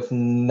 He looks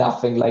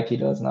nothing like he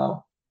does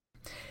now.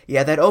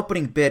 Yeah, that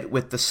opening bit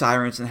with the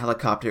sirens and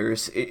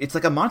helicopters, it's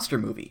like a monster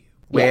movie.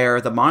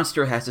 Where the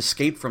monster has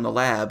escaped from the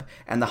lab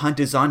and the hunt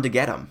is on to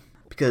get him.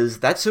 Because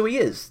that's who he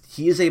is.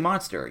 He is a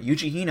monster.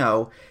 Yuji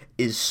Hino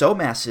is so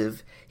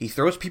massive, he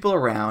throws people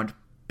around,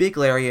 big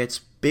lariats,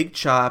 big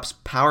chops,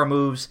 power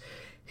moves.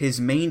 His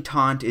main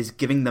taunt is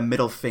giving the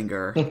middle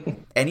finger.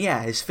 And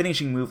his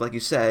finishing move, like you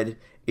said,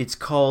 it's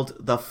called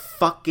the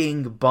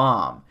fucking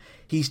bomb.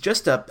 He's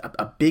just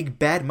a big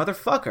bad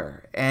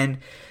motherfucker. And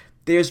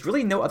there's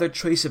really no other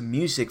choice of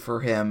music for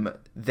him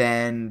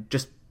than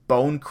just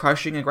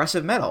bone-crushing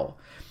aggressive metal.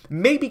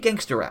 Maybe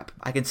gangster rap.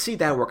 I can see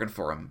that working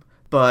for him.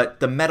 But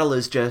the metal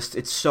is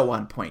it's so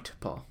on point,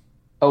 Paul.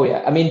 Oh,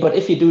 yeah. But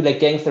if you do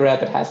gangster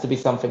rap, it has to be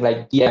something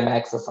like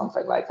DMX or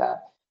something like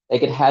that.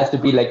 It has to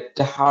be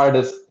the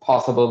hardest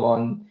possible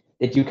one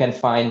that you can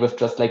find with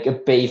just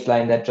a bass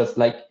line that just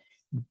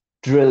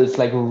drills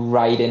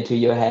right into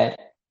your head.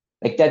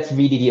 That's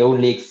really the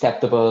only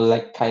acceptable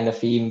kind of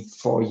theme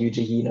for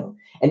Yuji Hino.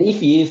 And if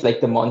he is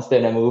the monster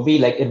in a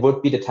movie, it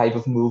would be the type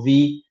of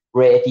movie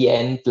where at the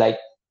end,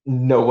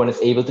 no one is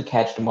able to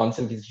catch the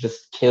monster. He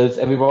just kills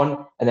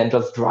everyone and then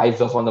just drives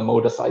off on the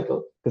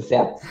motorcycle. Because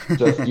that's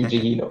just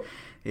Yuji Hino.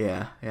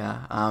 Yeah.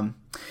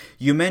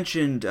 You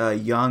mentioned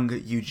young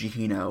Yuji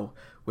Hino,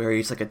 where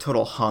he's a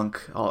total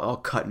hunk, all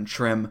cut and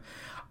trim.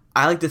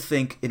 I like to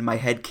think in my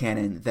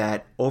headcanon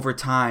that over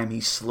time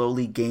he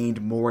slowly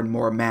gained more and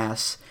more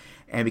mass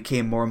and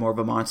became more and more of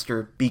a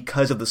monster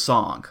because of the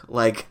song.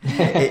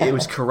 It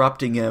was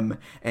corrupting him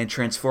and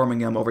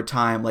transforming him over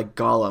time like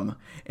Gollum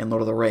in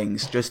Lord of the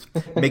Rings, just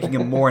making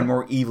him more and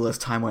more evil as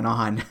time went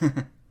on.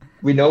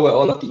 We know where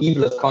all of the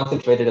evil is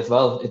concentrated as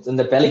well. It's in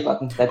the belly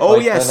button. That's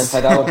yes.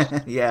 Inside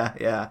Out.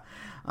 Yeah.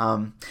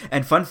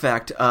 And fun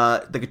fact,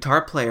 the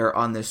guitar player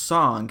on this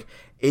song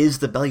is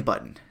the belly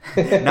button.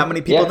 Not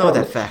many people know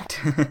that fact.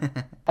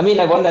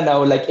 I wonder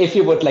now, if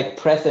you would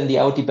press in the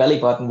outie belly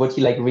button, would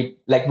he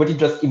would he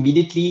just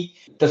immediately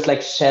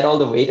just shed all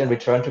the weight and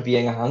return to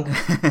being a hunk?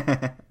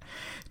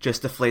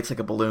 Just deflates like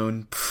a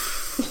balloon.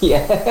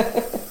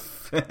 Yeah.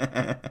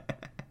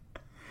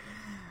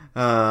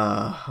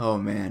 Oh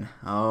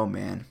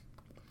man.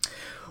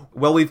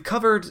 Well, we've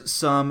covered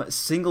some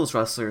singles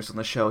wrestlers on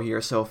the show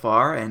here so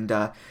far, and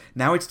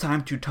now it's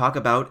time to talk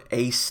about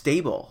a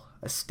stable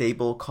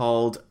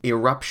called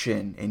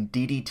Eruption in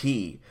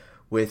DDT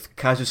with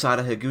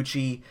Kazusada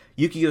Higuchi,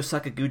 Yukio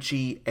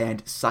Sakaguchi,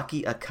 and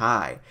Saki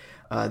Akai.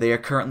 They are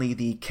currently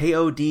the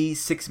KOD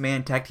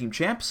 6-man tag team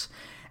champs,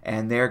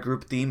 and their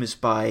group theme is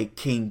by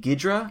King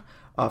Ghidra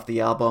off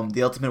the album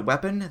The Ultimate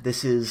Weapon.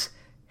 This is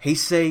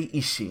Heisei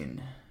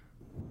Ishin.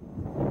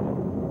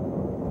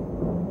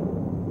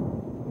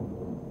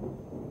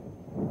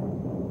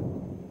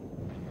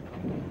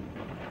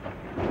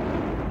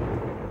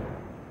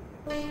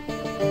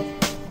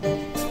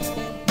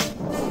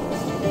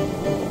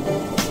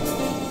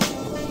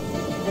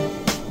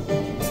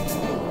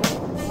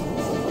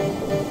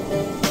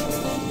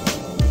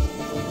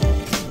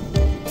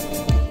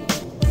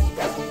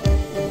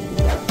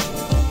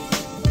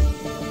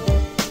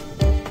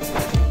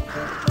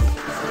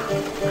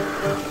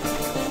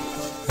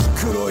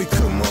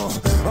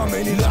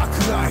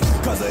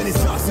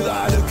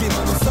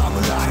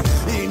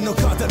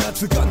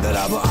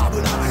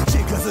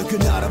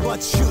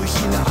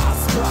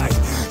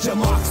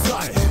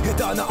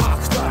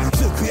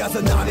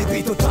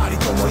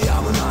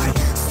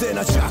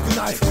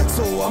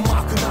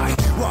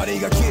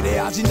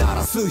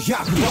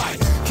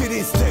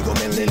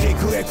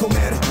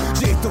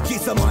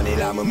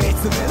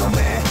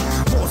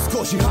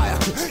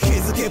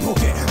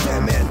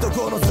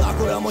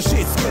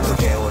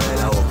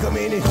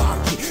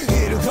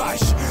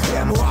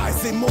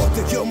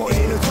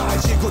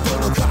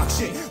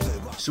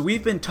 So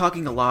we've been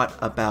talking a lot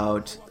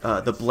about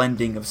the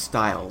blending of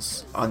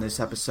styles on this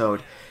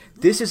episode.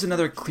 This is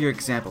another clear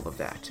example of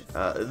that.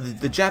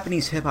 The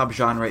Japanese hip-hop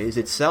genre is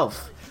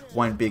itself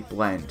one big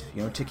blend,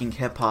 taking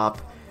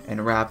hip-hop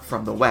and rap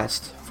from the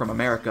West, from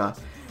America,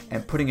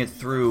 and putting it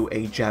through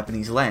a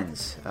Japanese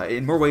lens,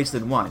 in more ways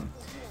than one.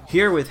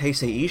 Here with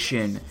Heisei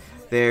Ishin,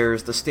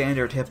 there's the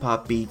standard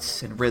hip-hop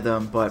beats and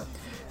rhythm, but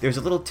there's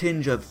a little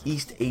tinge of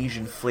East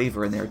Asian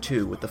flavor in there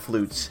too with the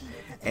flutes.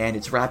 And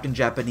it's rapped in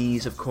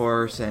Japanese, of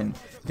course, and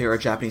there are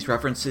Japanese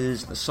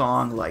references in the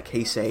song like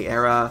Heisei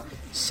Era,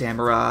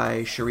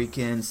 Samurai,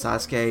 Shuriken,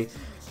 Sasuke.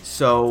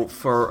 So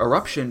for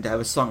Eruption to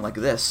have a song like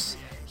this,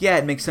 yeah,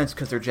 it makes sense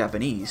because they're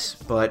Japanese,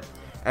 but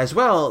as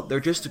well, they're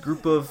just a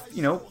group of,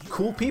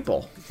 cool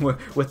people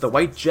with the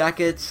white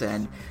jackets,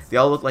 and they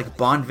all look like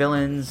Bond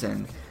villains,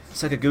 and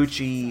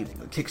Sakaguchi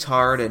kicks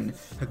hard, and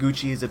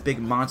Higuchi is a big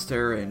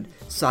monster, and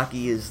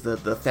Saki is the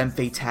femme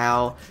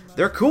fatale.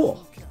 They're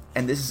cool,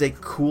 and this is a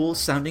cool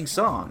sounding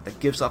song that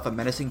gives off a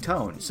menacing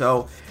tone,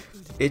 so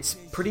it's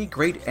pretty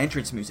great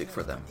entrance music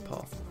for them,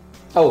 Paul.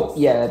 Oh,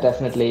 yeah,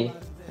 definitely.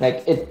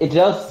 Like, it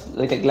does,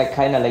 like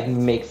kind of, like,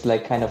 mix,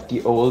 like, kind of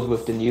the old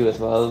with the new as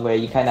well, where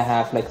you kind of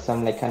have, like,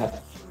 some, like, kind of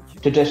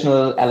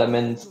traditional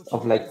elements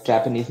of, like,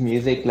 Japanese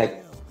music,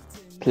 like,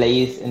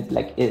 plays and,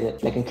 like,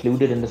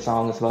 included in the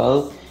song as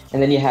well.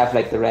 And then you have,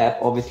 like, the rap,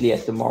 obviously,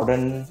 as the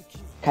modern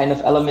kind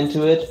of element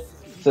to it.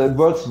 So it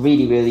works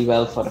really, really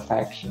well for the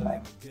faction.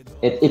 Like,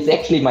 it's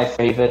actually my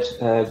favorite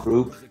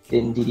group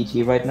in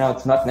DDT right now.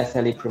 It's not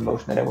necessarily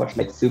promotion that I watch,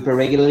 like, super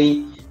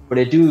regularly, but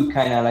I do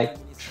kind of, like,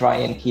 try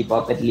and keep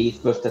up at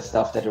least with the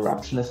stuff that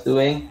Eruption is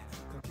doing.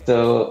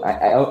 So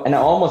I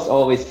almost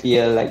always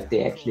feel like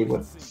they actually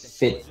would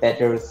fit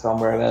better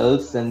somewhere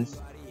else, since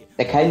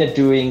they're kind of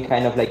doing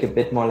kind of like a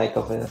bit more like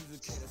of a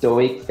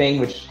stoic thing,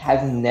 which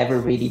has never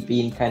really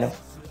been kind of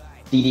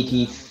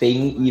DDT's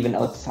thing, even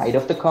outside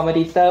of the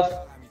comedy stuff.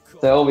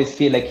 So I always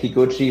feel like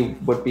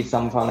Higuchi would be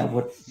someone that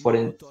would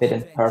fit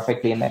in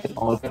perfectly in like an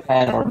All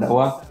Japan or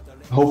Noah.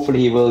 Hopefully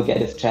he will get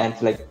his chance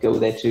to like go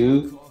there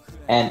too.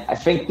 And I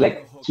think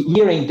like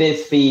hearing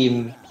this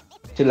theme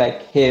to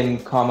like him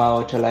come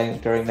out to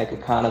like during like a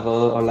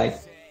carnival or like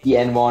the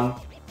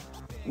N1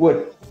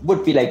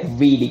 would be like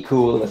really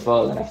cool as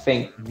well, and I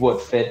think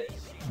would fit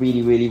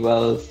really, really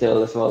well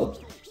still as well.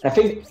 And I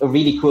think a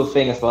really cool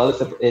thing as well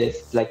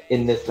is like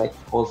in this like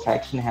whole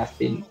faction has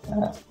been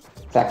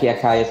Saki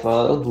Akai as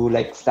well, who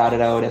like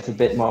started out as a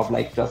bit more of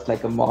like just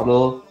like a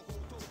model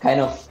kind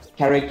of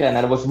character, and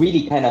that was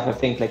really kind of I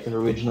think like the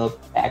original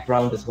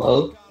background as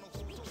well.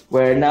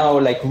 Where now,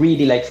 like,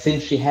 really, like,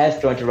 since she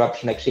has joined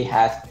Eruption, like, she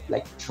has,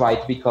 like, tried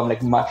to become,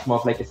 like, much more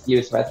of, like, a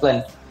serious wrestler,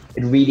 and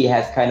it really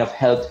has kind of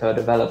helped her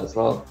develop as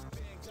well.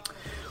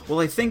 Well,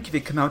 I think if you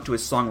come out to a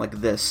song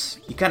like this,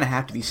 you kind of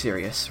have to be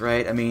serious,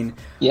 right? I mean,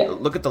 yeah.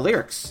 Look at the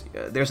lyrics.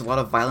 There's a lot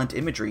of violent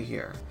imagery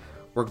here.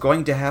 We're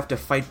going to have to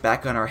fight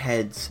back on our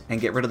heads and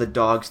get rid of the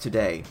dogs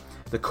today.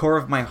 The core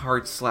of my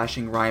heart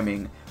slashing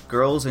rhyming.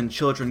 Girls and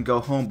children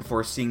go home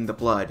before seeing the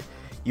blood.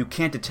 You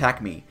can't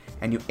attack me,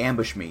 and you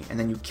ambush me, and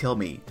then you kill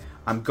me.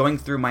 I'm going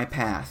through my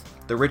path,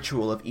 the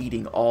ritual of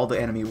eating all the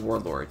enemy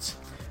warlords.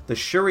 The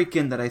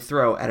shuriken that I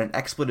throw at an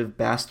expletive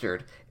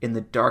bastard in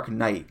the dark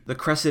night, the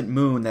crescent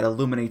moon that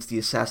illuminates the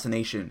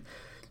assassination.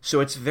 So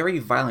it's very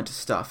violent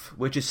stuff,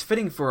 which is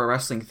fitting for a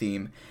wrestling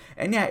theme.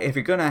 And yeah, if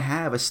you're gonna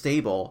have a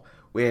stable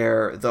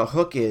where the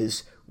hook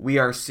is, we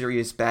are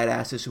serious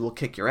badasses who will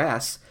kick your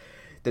ass,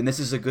 then this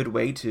is a good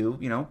way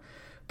to,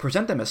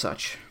 present them as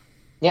such.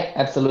 Yeah,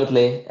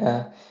 absolutely.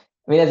 I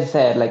mean, as I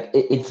said, like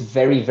it's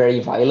very,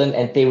 very violent,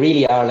 and they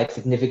really are like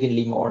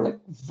significantly more like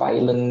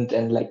violent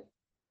and like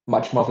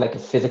much more of like a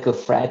physical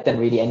threat than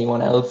really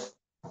anyone else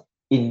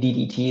in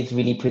DDT is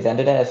really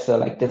presented as. So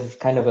like this is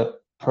kind of a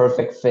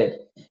perfect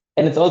fit,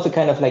 and it's also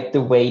kind of like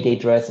the way they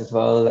dress as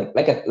well.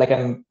 Like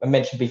I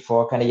mentioned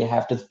before, kind of you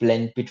have this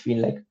blend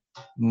between like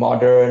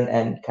modern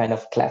and kind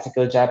of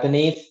classical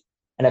Japanese,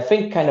 and I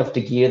think kind of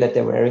the gear that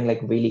they're wearing like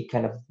really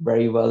kind of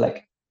very well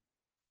like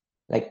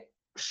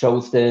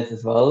shows this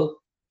as well.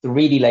 So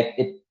really like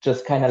it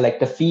just kind of like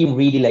the theme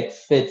really like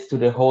fits to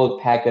the whole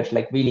package,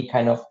 like really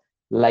kind of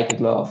like a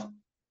glove.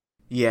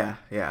 Yeah.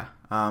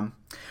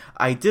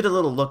 I did a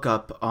little look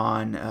up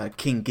on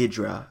King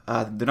Ghidorah.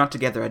 They're not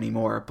together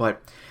anymore,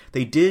 but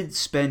they did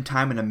spend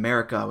time in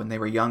America when they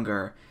were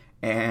younger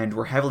and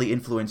were heavily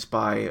influenced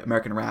by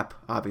American rap,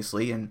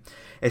 obviously, and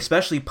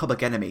especially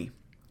Public Enemy.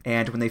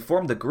 And when they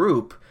formed the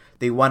group,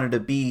 they wanted to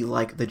be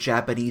like the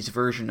Japanese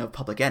version of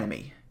Public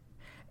Enemy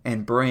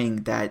and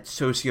bring that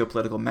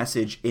socio-political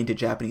message into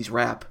Japanese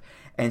rap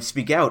and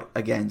speak out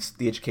against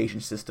the education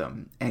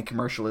system and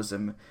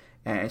commercialism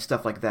and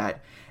stuff like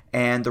that.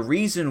 And the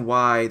reason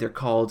why they're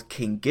called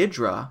King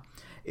Ghidorah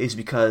is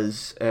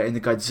because in the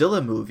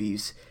Godzilla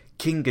movies,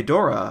 King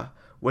Ghidorah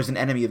was an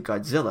enemy of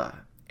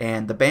Godzilla.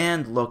 And the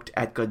band looked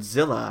at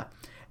Godzilla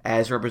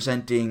as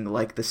representing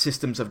like the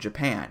systems of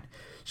Japan.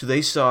 So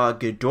they saw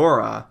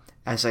Ghidorah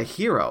as a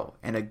hero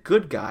and a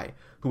good guy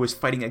who was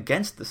fighting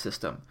against the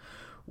system.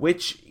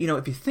 Which,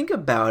 if you think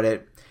about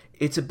it,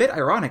 it's a bit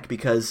ironic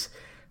because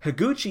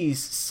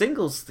Higuchi's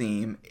singles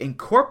theme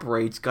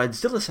incorporates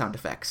Godzilla sound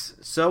effects.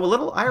 So a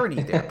little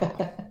irony there,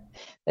 Paul.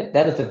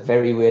 That is a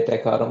very weird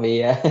dichotomy,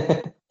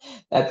 yeah.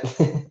 That's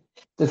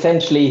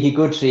essentially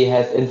Higuchi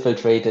has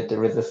infiltrated the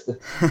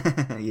resistance.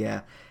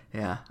 Yeah.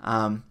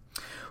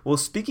 Well,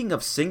 speaking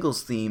of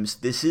singles themes,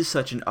 this is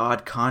such an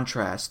odd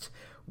contrast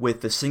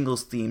with the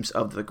singles themes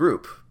of the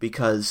group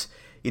because,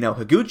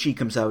 Higuchi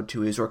comes out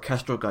to his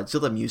orchestral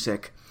Godzilla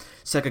music,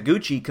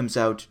 Sakaguchi comes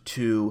out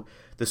to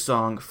the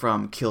song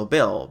from Kill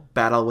Bill,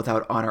 Battle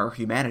Without Honor or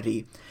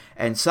Humanity,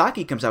 and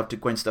Saki comes out to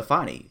Gwen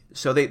Stefani.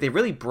 So they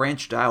really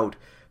branched out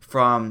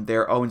from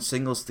their own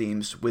singles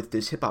themes with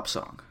this hip-hop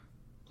song.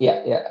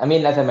 Yeah. I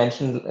mean, as I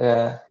mentioned,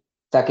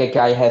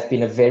 Sakekai has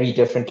been a very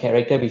different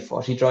character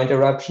before she joined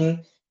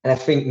Eruption. And I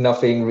think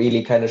nothing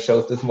really kind of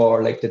shows this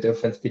more, like the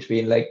difference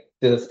between like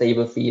the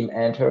stable theme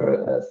and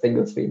her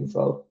singles theme as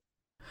well.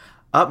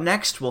 Up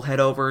next, we'll head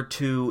over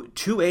to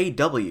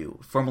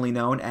 2AW, formerly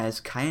known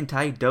as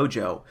Kaientai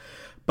Dojo.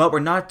 But we're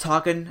not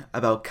talking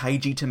about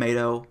Kaiji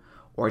Tomato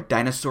or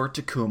Dinosaur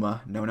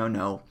Takuma.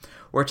 No.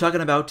 We're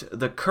talking about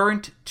the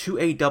current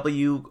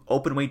 2AW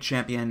openweight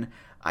champion,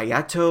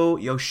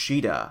 Ayato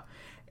Yoshida.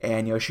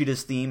 And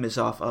Yoshida's theme is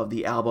off of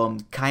the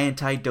album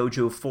Kaientai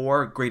Dojo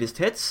 4 Greatest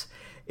Hits.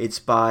 It's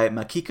by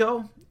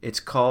Makiko. It's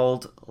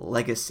called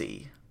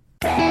Legacy.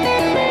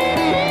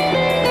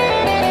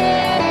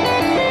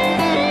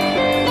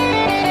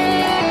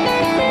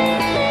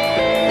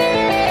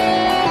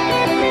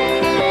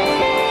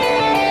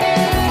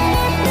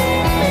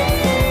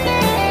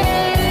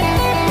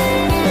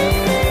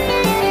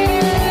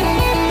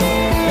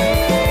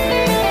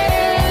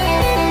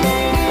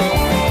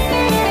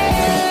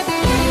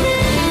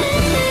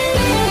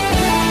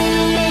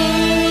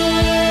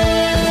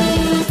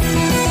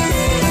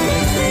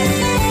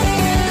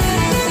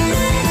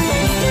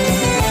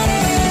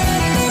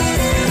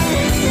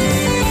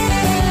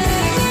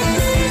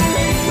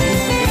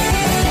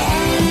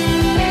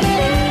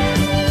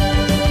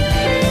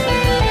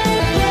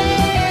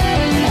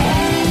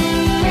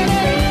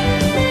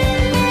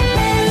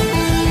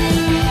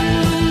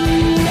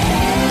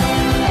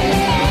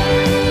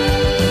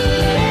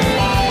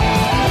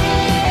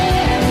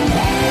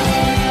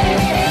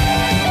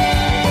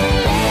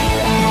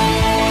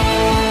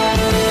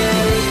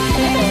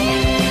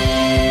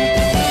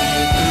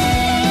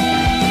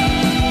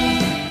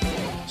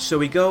 So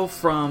we go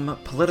from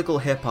political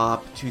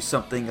hip-hop to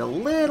something a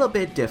little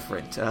bit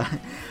different.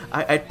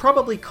 I'd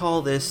probably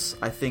call this,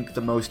 I think,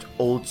 the most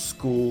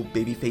old-school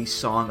Babyface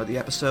song of the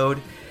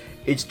episode.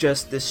 It's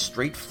just this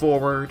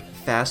straightforward,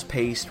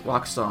 fast-paced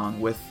rock song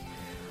with,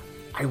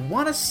 I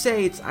want to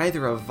say it's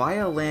either a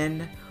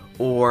violin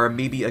or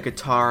maybe a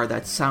guitar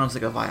that sounds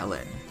like a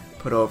violin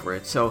put over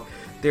it. So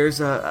there's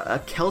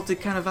a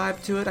Celtic kind of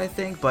vibe to it, I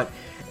think, but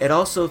it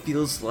also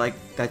feels like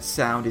that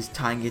sound is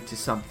tying it to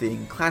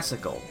something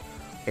classical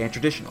and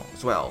traditional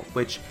as well,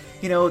 which,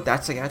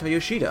 that's Ayato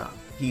Yoshida.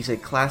 He's a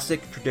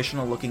classic,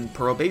 traditional-looking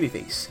Pearl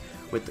babyface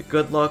with the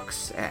good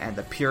looks and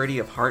the purity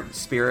of heart and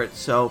spirit.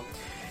 So,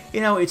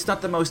 it's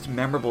not the most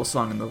memorable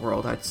song in the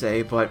world, I'd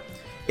say, but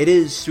it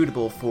is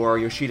suitable for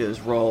Yoshida's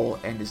role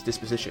and his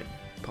disposition.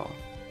 Paul.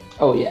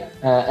 Oh yeah,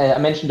 I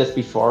mentioned this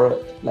before,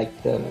 like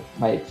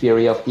my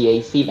theory of the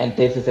A theme, and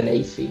this is an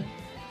A theme.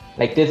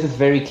 Like this is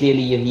very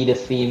clearly Yoshida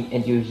theme,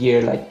 and you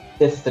hear like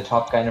this is the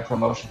Top Guy in a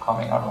promotion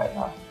coming on right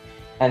now.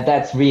 And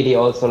that's really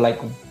also like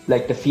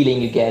the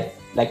feeling you get,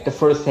 like the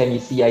first time you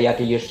see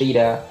Ayato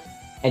Yoshida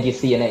and you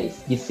see an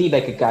ace. You see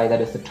like a guy that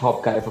is the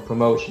top guy for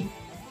promotion.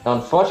 Now,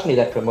 unfortunately,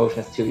 that promotion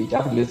is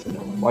 2EW, so no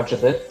one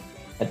watches it.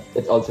 And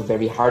it's also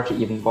very hard to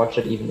even watch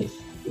it, even if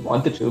you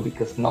wanted to,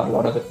 because not a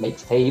lot of it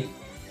makes tape.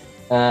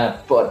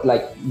 But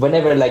like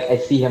whenever like I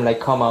see him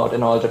like come out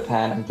in All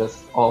Japan, I'm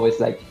just always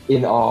like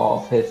in awe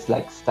of his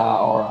like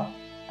star aura.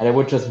 And I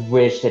would just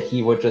wish that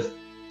he would just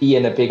be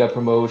in a bigger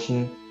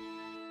promotion.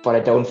 But I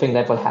don't think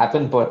that will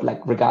happen. But like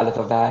regardless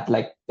of that,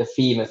 like the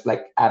theme is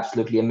like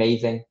absolutely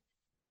amazing.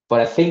 But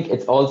I think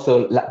it's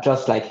also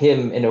just like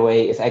him in a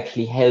way is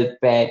actually held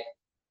back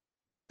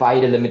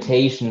by the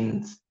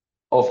limitations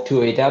of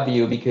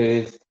 2AW,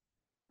 because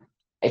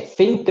I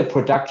think the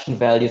production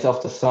values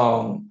of the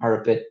song are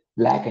a bit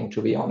lacking,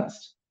 to be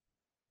honest.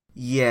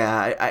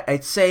 Yeah,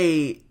 I'd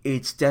say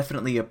it's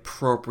definitely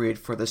appropriate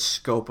for the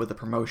scope of the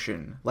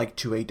promotion, like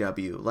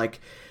 2AW.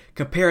 Like,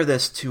 compare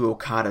this to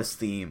Okada's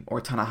theme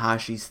or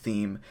Tanahashi's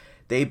theme.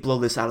 They blow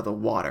this out of the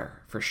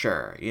water, for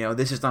sure.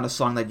 This is not a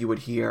song that you would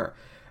hear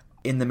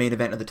in the main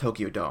event of the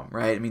Tokyo Dome,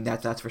 right? I mean,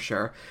 that's for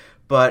sure.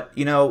 But,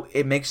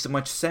 it makes so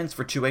much sense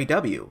for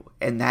 2AW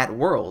and that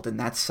world and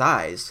that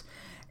size.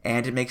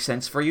 And it makes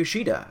sense for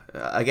Yoshida.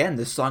 Again,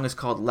 this song is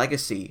called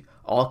Legacy,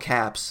 all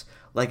caps.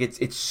 Like,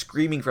 it's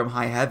screaming from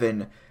high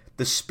heaven,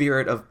 the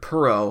spirit of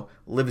Puro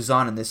lives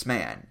on in this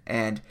man.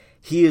 And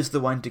he is the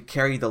one to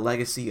carry the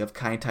legacy of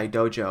Kaientai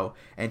Dojo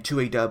and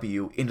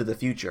 2AW into the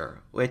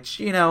future, which,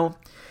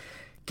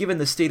 given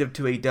the state of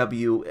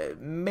 2AW,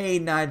 may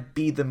not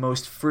be the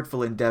most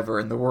fruitful endeavor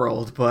in the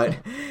world, but,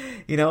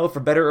 for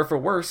better or for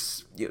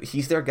worse,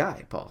 he's their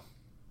guy, Paul.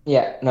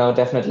 Yeah, no,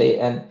 definitely.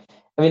 And,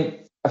 I mean,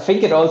 I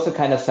think it also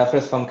kind of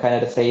suffers from kind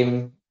of the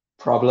same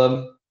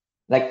problem.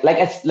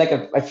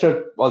 I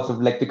should also,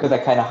 like, because I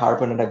kind of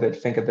harp on it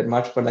think a bit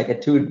much, but, like, I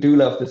do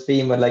love the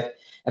theme, but, like,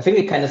 I think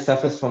it kind of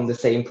suffers from the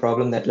same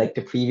problem that, like,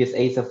 the previous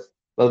Ace of,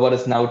 what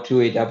is now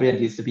 2AW and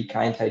used to be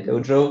Kaintai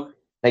Dojo,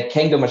 like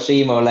Kengo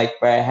Mashimo, like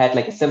where I had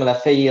like a similar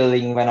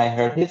feeling when I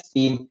heard his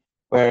theme,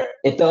 where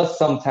it does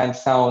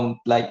sometimes sound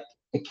like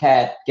a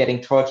cat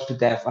getting tortured to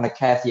death on a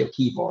Casio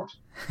keyboard.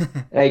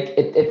 Like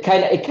it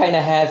kind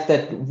of has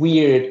that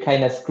weird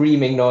kind of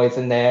screaming noise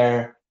in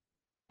there,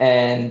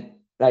 and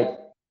like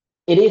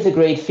it is a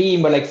great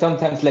theme, but like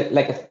sometimes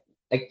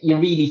like you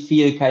really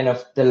feel kind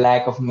of the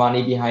lack of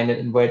money behind it,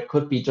 and where it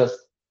could be just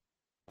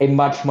a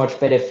much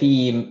better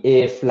theme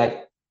if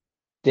like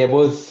there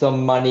was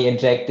some money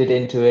injected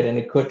into it, and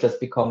it could just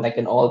become like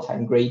an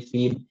all-time great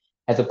theme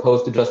as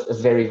opposed to just a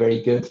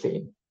very good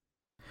theme.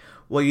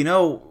 Well, you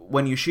know,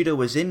 when Yoshida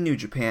was in New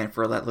Japan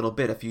for that little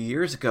bit a few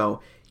years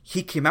ago,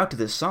 he came out to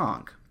this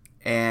song.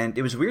 And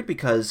it was weird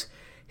because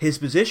his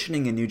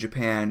positioning in New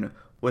Japan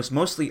was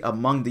mostly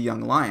among the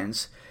Young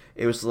Lions.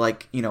 It was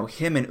like, you know,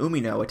 him and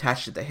Umino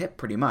attached at the hip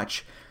pretty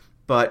much.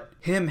 But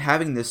him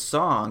having this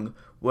song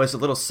was a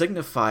little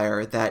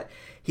signifier that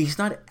he's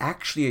not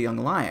actually a Young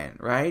Lion,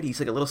 right?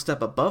 He's like a little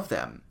step above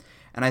them.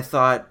 And I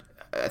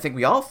think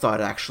we all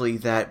thought actually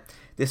that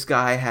this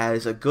guy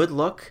has a good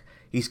look,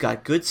 he's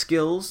got good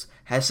skills,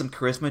 has some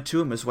charisma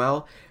to him as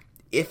well.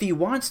 If he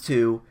wants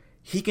to,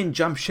 he can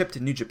jump ship to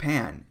New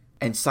Japan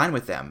and sign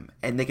with them,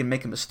 and they can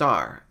make him a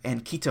star.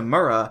 And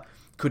Kitamura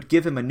could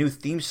give him a new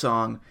theme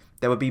song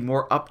that would be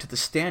more up to the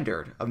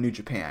standard of New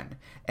Japan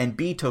and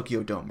be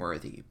Tokyo Dome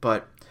worthy.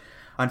 But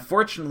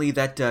unfortunately,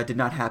 that did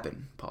not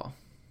happen, Paul.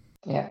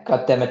 Yeah,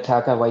 goddammit,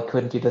 Taka, why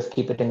couldn't you just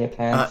keep it in your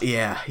pants?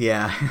 Yeah.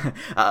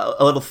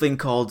 A little thing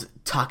called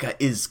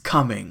Taka is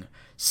coming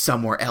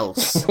somewhere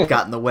else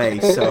got in the way,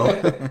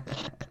 so...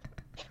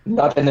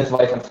 Not in his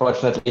wife,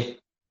 unfortunately.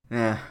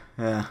 Yeah.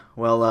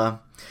 Well,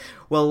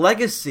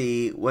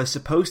 Legacy was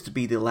supposed to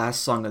be the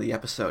last song of the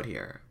episode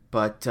here,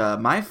 but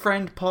my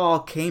friend Paul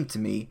came to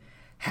me,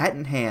 hat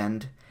in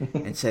hand,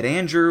 and said,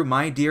 Andrew,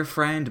 my dear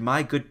friend,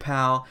 my good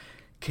pal,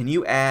 can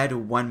you add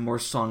one more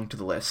song to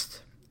the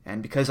list?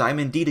 And because I'm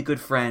indeed a good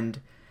friend,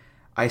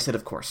 I said,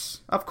 of course.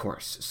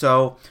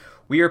 So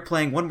we are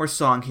playing one more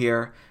song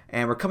here,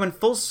 and we're coming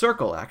full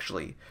circle,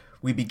 actually.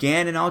 We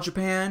began in All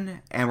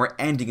Japan, and we're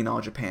ending in All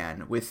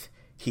Japan with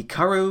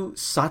Hikaru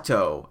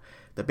Sato,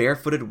 the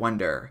Barefooted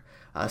Wonder.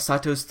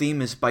 Sato's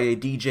theme is by a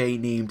DJ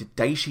named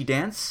Daishi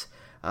Dance.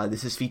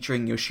 This is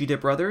featuring Yoshida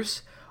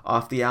Brothers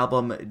off the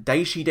album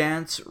Daishi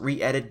Dance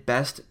Re-Edit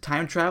Best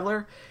Time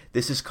Traveler.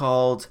 This is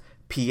called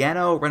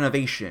Piano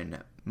Renovation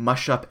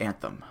Mush-Up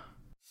Anthem.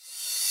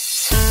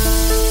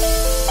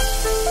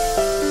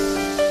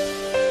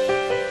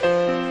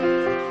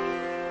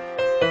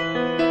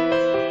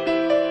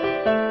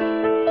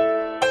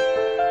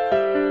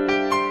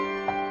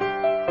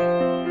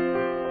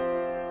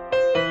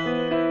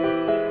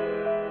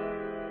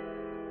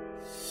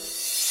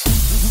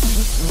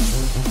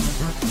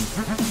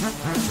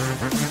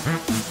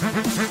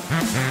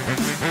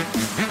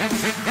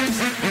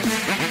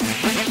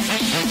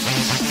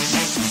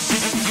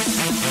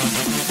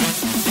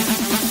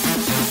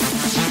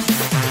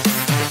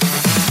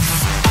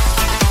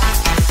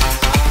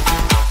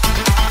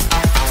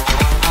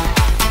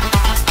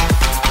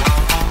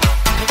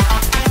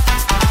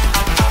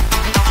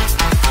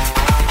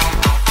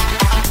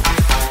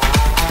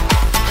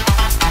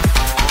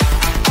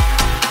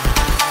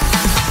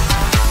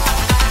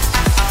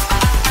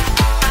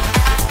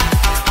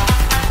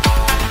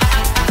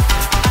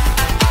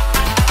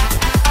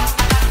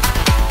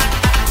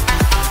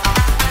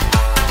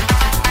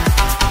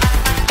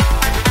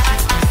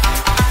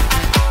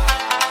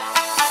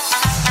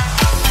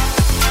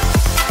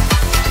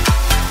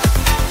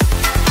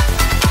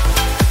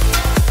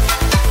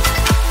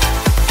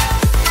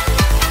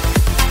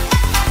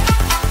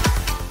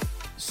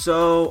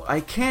 So,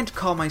 I can't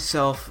call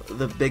myself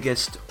the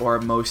biggest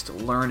or most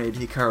learned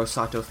Hikaru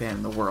Sato fan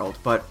in the world,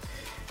 but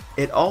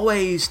it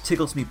always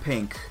tickles me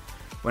pink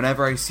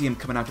whenever I see him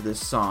coming out to this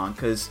song,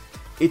 because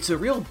it's a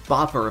real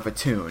bopper of a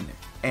tune.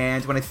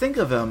 And when I think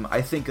of him,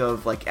 I think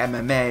of like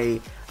MMA,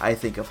 I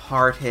think of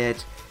Hard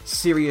Hit,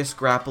 Serious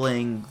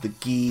Grappling, The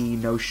Gi,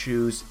 No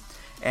Shoes,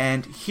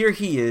 and here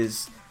he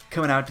is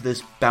coming out to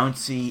this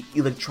bouncy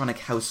electronic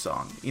house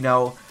song. You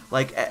know,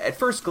 like at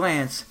first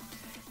glance,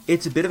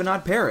 it's a bit of an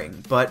odd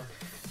pairing, but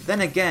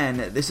then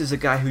again, this is a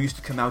guy who used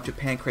to come out to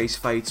Pancrase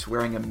fights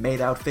wearing a maid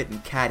outfit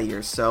and cat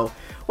ears, so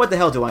what the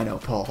hell do I know,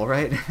 Paul,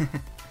 right?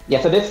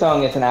 Yeah, so this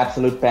song is an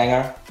absolute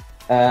banger.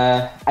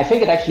 I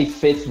think it actually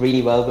fits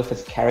really well with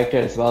his character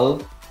as well,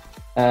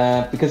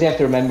 because you have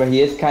to remember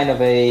he is kind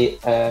of a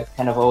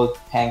kind of old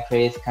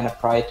Pancrase, kind of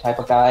Pride type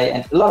of guy,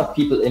 and a lot of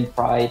people in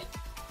Pride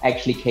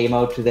actually came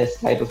out to this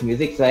type of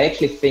music, so I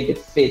actually think it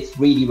fits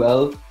really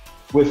well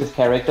with his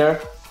character.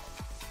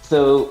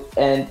 So,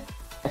 and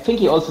I think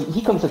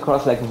he comes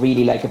across like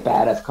really like a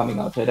badass coming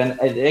out to it, and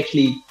it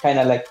actually kind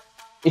of like,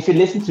 if you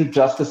listen to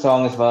just the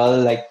song as well,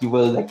 like you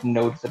will like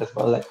notice it as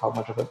well, like how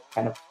much of a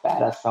kind of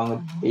badass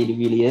song it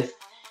really is.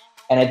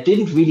 And I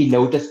didn't really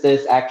notice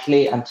this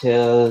actually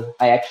until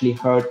I actually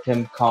heard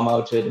him come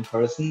out to it in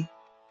person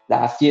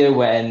last year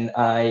when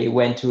I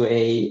went to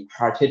a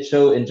Hard Hit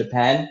show in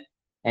Japan.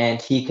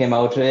 and he came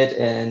out to it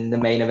in the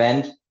main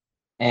event,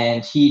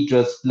 and he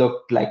just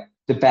looked like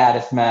the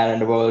baddest man in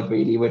the world,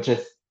 really, which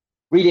is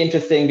really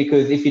interesting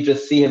because if you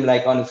just see him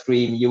like on the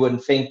screen, you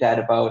wouldn't think that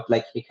about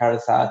like Hikaru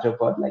Sato,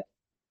 but like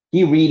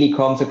he really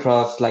comes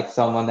across like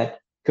someone that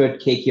could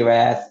kick your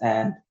ass,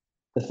 and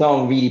the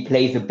song really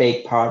plays a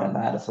big part in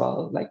that as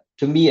well. Like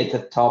to me, it's a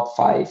top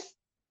 5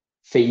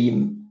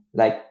 theme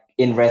like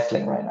in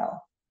wrestling right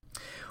now.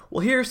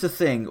 Well, here's the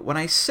thing. When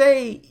I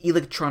say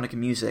electronic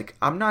music,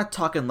 I'm not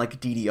talking like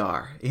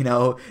DDR. You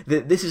know,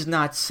 this is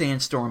not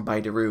Sandstorm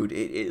by Darude.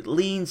 It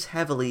leans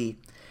heavily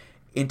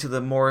into the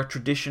more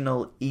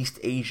traditional East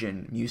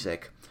Asian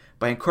music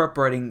by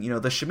incorporating,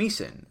 the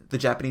shamisen, the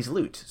Japanese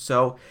lute.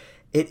 So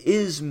it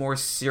is more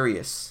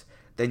serious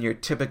than your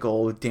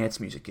typical dance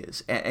music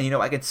is. And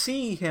I can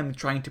see him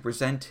trying to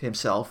present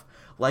himself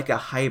like a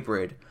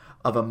hybrid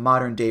of a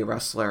modern-day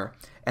wrestler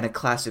and a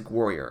classic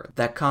warrior.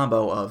 That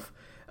combo of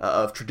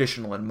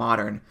traditional and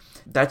modern.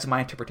 That's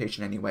my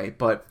interpretation anyway.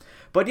 But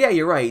yeah,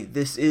 you're right.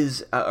 This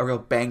is a real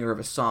banger of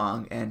a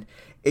song, and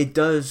it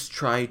does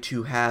try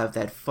to have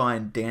that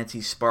fun,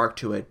 dancey spark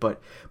to it,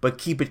 but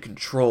keep it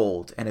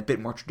controlled and a bit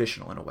more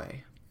traditional in a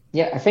way.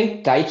 Yeah, I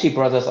think Daichi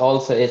Brothers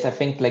also is, I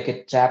think, like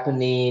a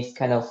Japanese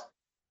kind of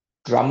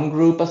drum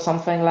group or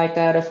something like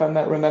that, if I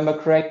remember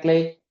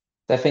correctly.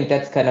 So I think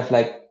that's kind of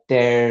like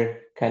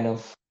their kind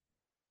of,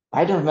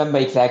 I don't remember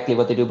exactly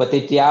what they do, but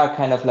they are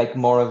kind of like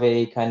more of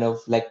a kind of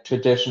like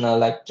traditional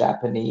like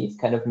Japanese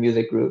kind of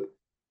music group.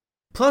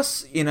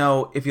 Plus,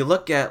 if you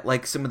look at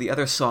like some of the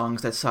other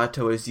songs that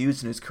Sato has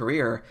used in his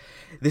career,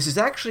 this is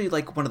actually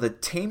like one of the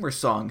tamer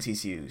songs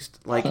he's used.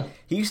 Like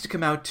he used to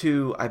come out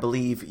to, I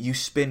believe, "You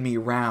Spin Me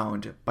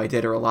Round" by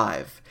Dead or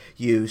Alive.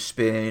 You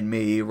spin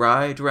me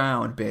right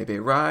round, baby,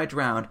 right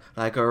round,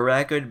 like a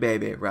record,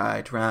 baby,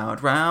 right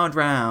round, round,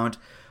 round.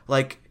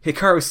 Like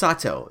Hikaru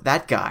Sato,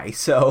 that guy.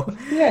 So,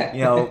 yeah.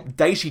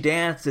 Daishi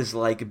Dance is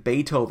like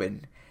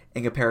Beethoven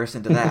in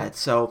comparison to that.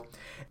 So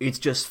it's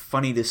just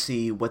funny to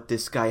see what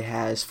this guy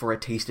has for a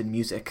taste in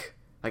music,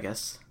 I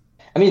guess.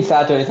 I mean,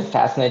 Sato is a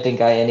fascinating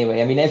guy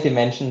anyway. I mean, as you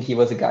mentioned, he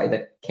was a guy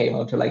that came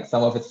out to like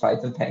some of his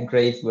fights in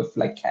Pancrase with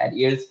like cat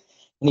ears.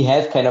 And he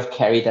has kind of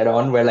carried that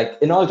on where like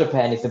in All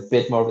Japan, he's a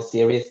bit more of a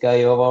serious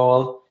guy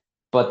overall.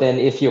 But then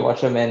if you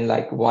watch him in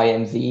like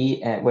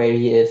YMZ, where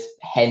he is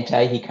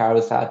hentai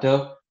Hikaru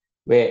Sato,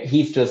 where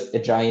he's just a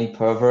giant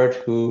pervert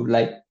who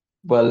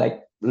will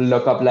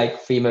look up like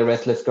female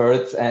wrestler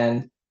skirts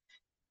and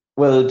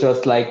will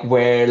just like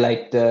wear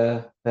like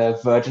the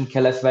Virgin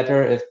Killer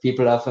sweater, if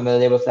people are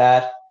familiar with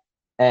that,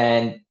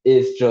 and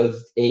is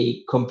just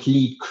a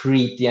complete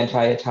creep the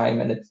entire time,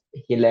 and it's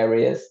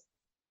hilarious.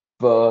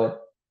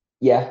 But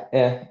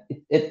yeah,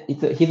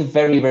 he's a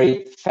very,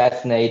 very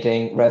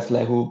fascinating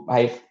wrestler who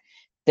I've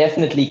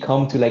definitely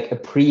come to like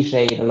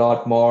appreciate a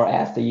lot more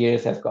as the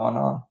years have gone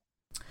on.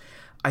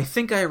 I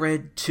think I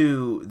read,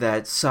 too,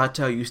 that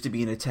Sato used to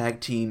be in a tag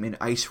team in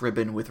Ice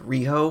Ribbon with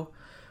Riho,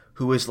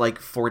 who was like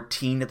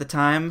 14 at the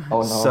time.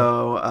 Oh, no.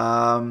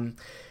 So,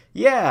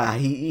 yeah,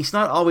 he's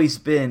not always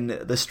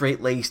been the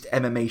straight-laced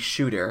MMA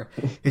shooter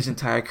his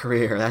entire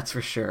career, that's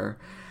for sure.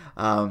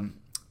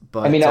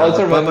 But I mean, I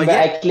also remember,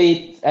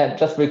 actually,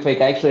 just real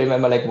quick, I actually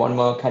remember like one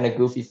more kind of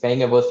goofy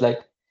thing. It was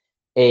like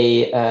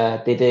they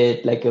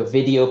did like a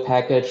video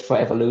package for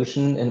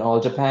Evolution in All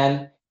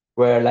Japan,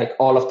 where like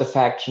all of the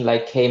faction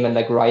like came and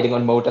like riding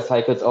on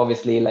motorcycles,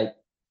 obviously like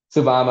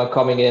Tsubama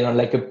coming in on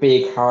like a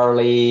big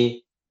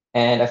Harley,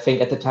 and I think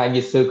at the time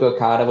Yusuke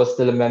Okada was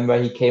still a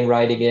member. He came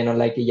riding in on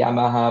like a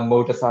Yamaha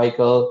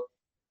motorcycle,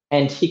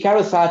 and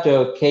Hikaru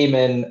Sato came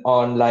in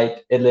on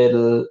like a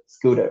little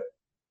scooter,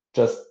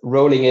 just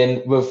rolling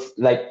in with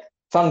like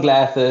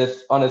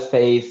sunglasses on his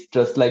face,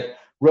 just like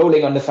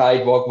rolling on the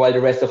sidewalk while the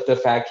rest of the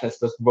faction is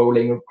just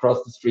rolling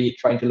across the street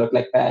trying to look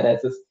like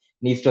badasses.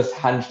 And he's just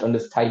hunched on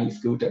this tiny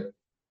scooter.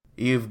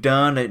 You've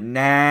done it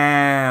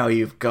now.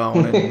 You've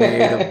gone and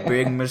made a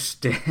big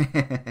mistake.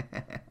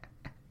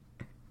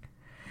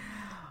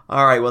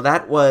 All right, well,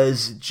 that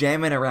was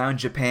Jammin' Around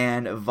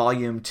Japan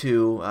Volume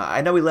 2.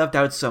 I know we left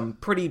out some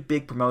pretty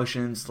big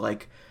promotions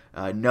like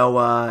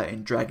Noah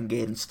and Dragon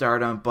Gate and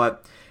Stardom,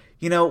 but,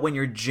 when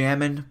you're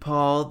jamming,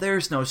 Paul,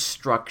 there's no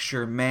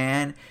structure,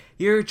 man.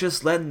 You're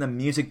just letting the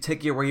music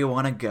take you where you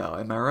want to go.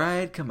 Am I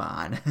right? Come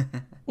on.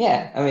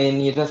 Yeah, I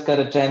mean, you just got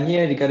to jam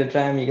here, you got to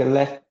jam, you got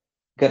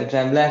to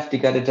jam left, you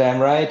got to jam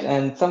right,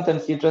 and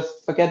sometimes you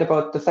just forget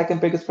about the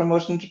second biggest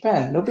promotion in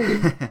Japan. No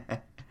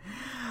biggie.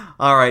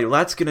 All right, well,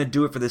 that's going to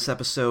do it for this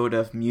episode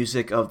of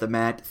Music of the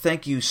Mat.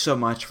 Thank you so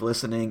much for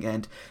listening,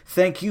 and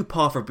thank you,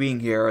 Paul, for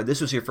being here.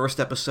 This was your first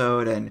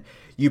episode, and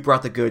you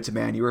brought the goods,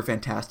 man. You were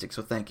fantastic,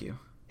 so thank you.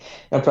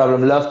 No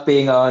problem. Loved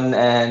being on,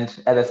 and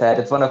as I said,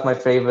 it's one of my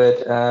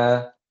favorite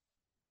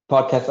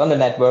podcasts on the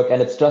network,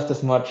 and it's just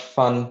as much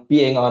fun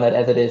being on it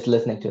as it is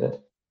listening to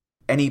it.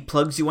 Any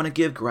plugs you want to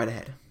give? Go right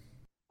ahead.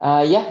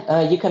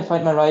 You can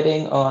find my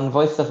writing on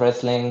Voices of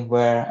Wrestling,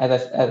 where,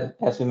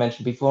 as we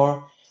mentioned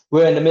before,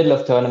 we're in the middle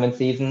of tournament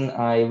season.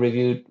 I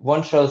reviewed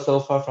one show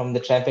so far from the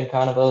Champion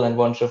Carnival and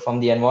one show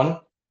from the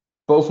N1.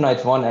 both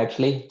nights one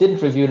actually.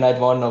 Didn't review night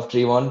one of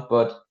G1,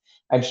 but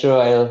I'm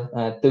sure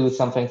I'll do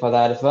something for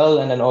that as well.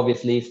 And then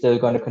obviously still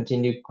going to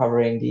continue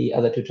covering the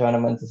other 2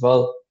 tournaments as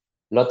well.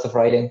 Lots of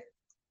writing.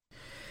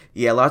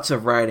 Yeah, lots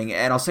of writing.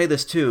 And I'll say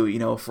this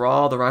too, for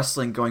all the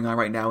wrestling going on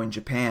right now in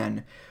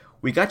Japan,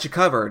 we got you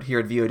covered here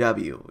at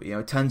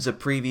VOW. Tons of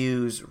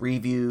previews,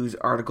 reviews,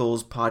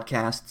 articles,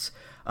 podcasts.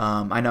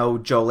 I know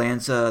Joe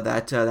Lanza,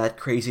 that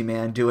crazy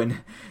man, doing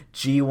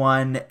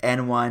G1,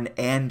 N1,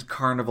 and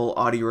Carnival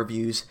audio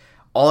reviews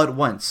all at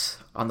once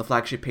on the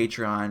flagship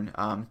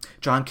Patreon.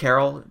 John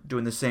Carroll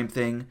doing the same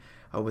thing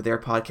with their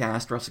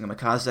podcast, Wrestling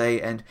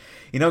Omakase. And,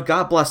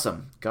 God bless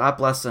them. God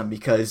bless them,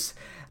 because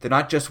they're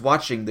not just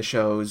watching the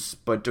shows,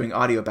 but doing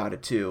audio about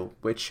it too,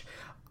 which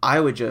I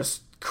would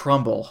just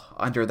crumble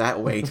under that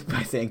weight,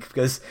 I think,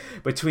 because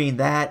between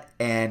that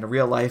and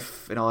real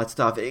life and all that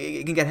stuff,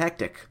 it can get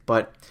hectic.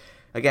 But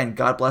again,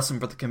 God bless them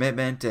for the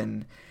commitment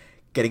and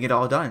getting it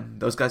all done.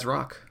 Those guys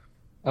rock.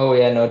 Oh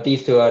yeah, no,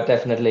 these two are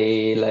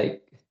definitely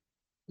like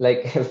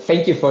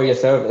thank you for your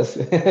service.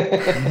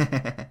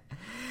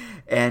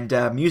 And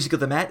Music of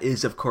the Mat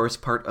is, of course,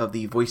 part of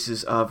the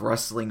Voices of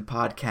Wrestling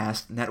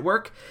podcast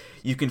network.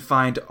 You can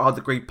find all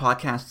the great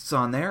podcasts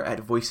on there at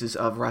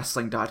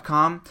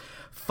voicesofwrestling.com.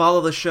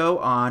 Follow the show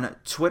on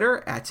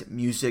Twitter at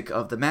Music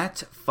of the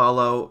Mat.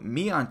 Follow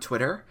me on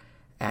Twitter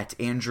at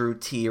Andrew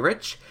T.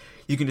 Rich.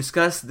 You can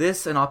discuss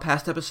this and all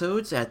past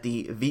episodes at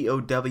the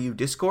VOW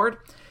Discord.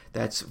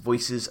 That's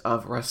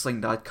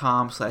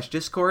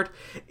voicesofwrestling.com/Discord.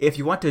 If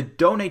you want to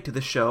donate to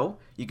the show,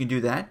 you can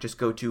do that. Just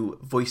go to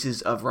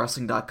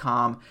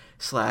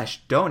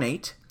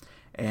voicesofwrestling.com/donate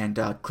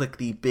and click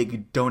the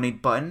big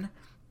donate button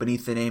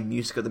beneath the name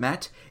Music of the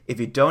Mat. If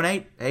you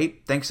donate, hey,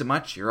 thanks so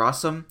much. You're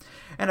awesome.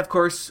 And of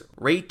course,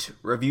 rate,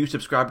 review,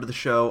 subscribe to the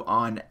show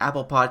on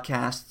Apple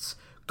Podcasts,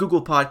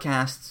 Google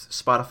Podcasts,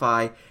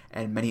 Spotify,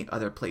 and many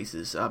other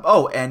places.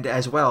 And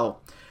as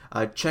well,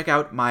 check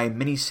out my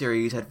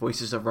mini-series at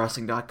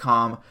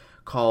voicesofwrestling.com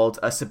called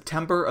A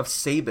September of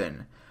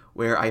Sabin,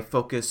 where I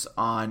focus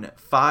on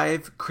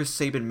 5 Chris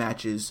Sabin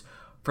matches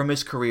from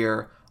his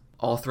career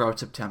all throughout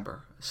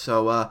September.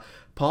 So,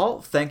 Paul,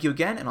 thank you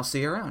again, and I'll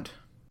see you around.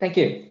 Thank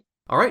you.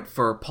 All right,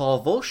 for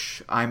Paul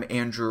Volsch, I'm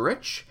Andrew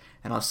Rich,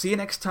 and I'll see you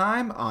next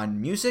time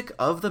on Music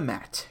of the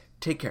Mat.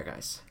 Take care,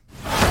 guys.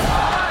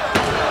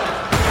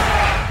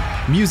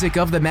 Music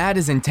of the Mat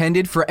is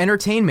intended for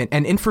entertainment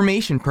and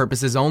information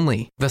purposes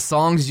only. The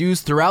songs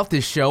used throughout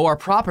this show are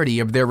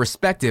property of their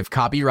respective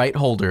copyright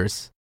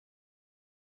holders.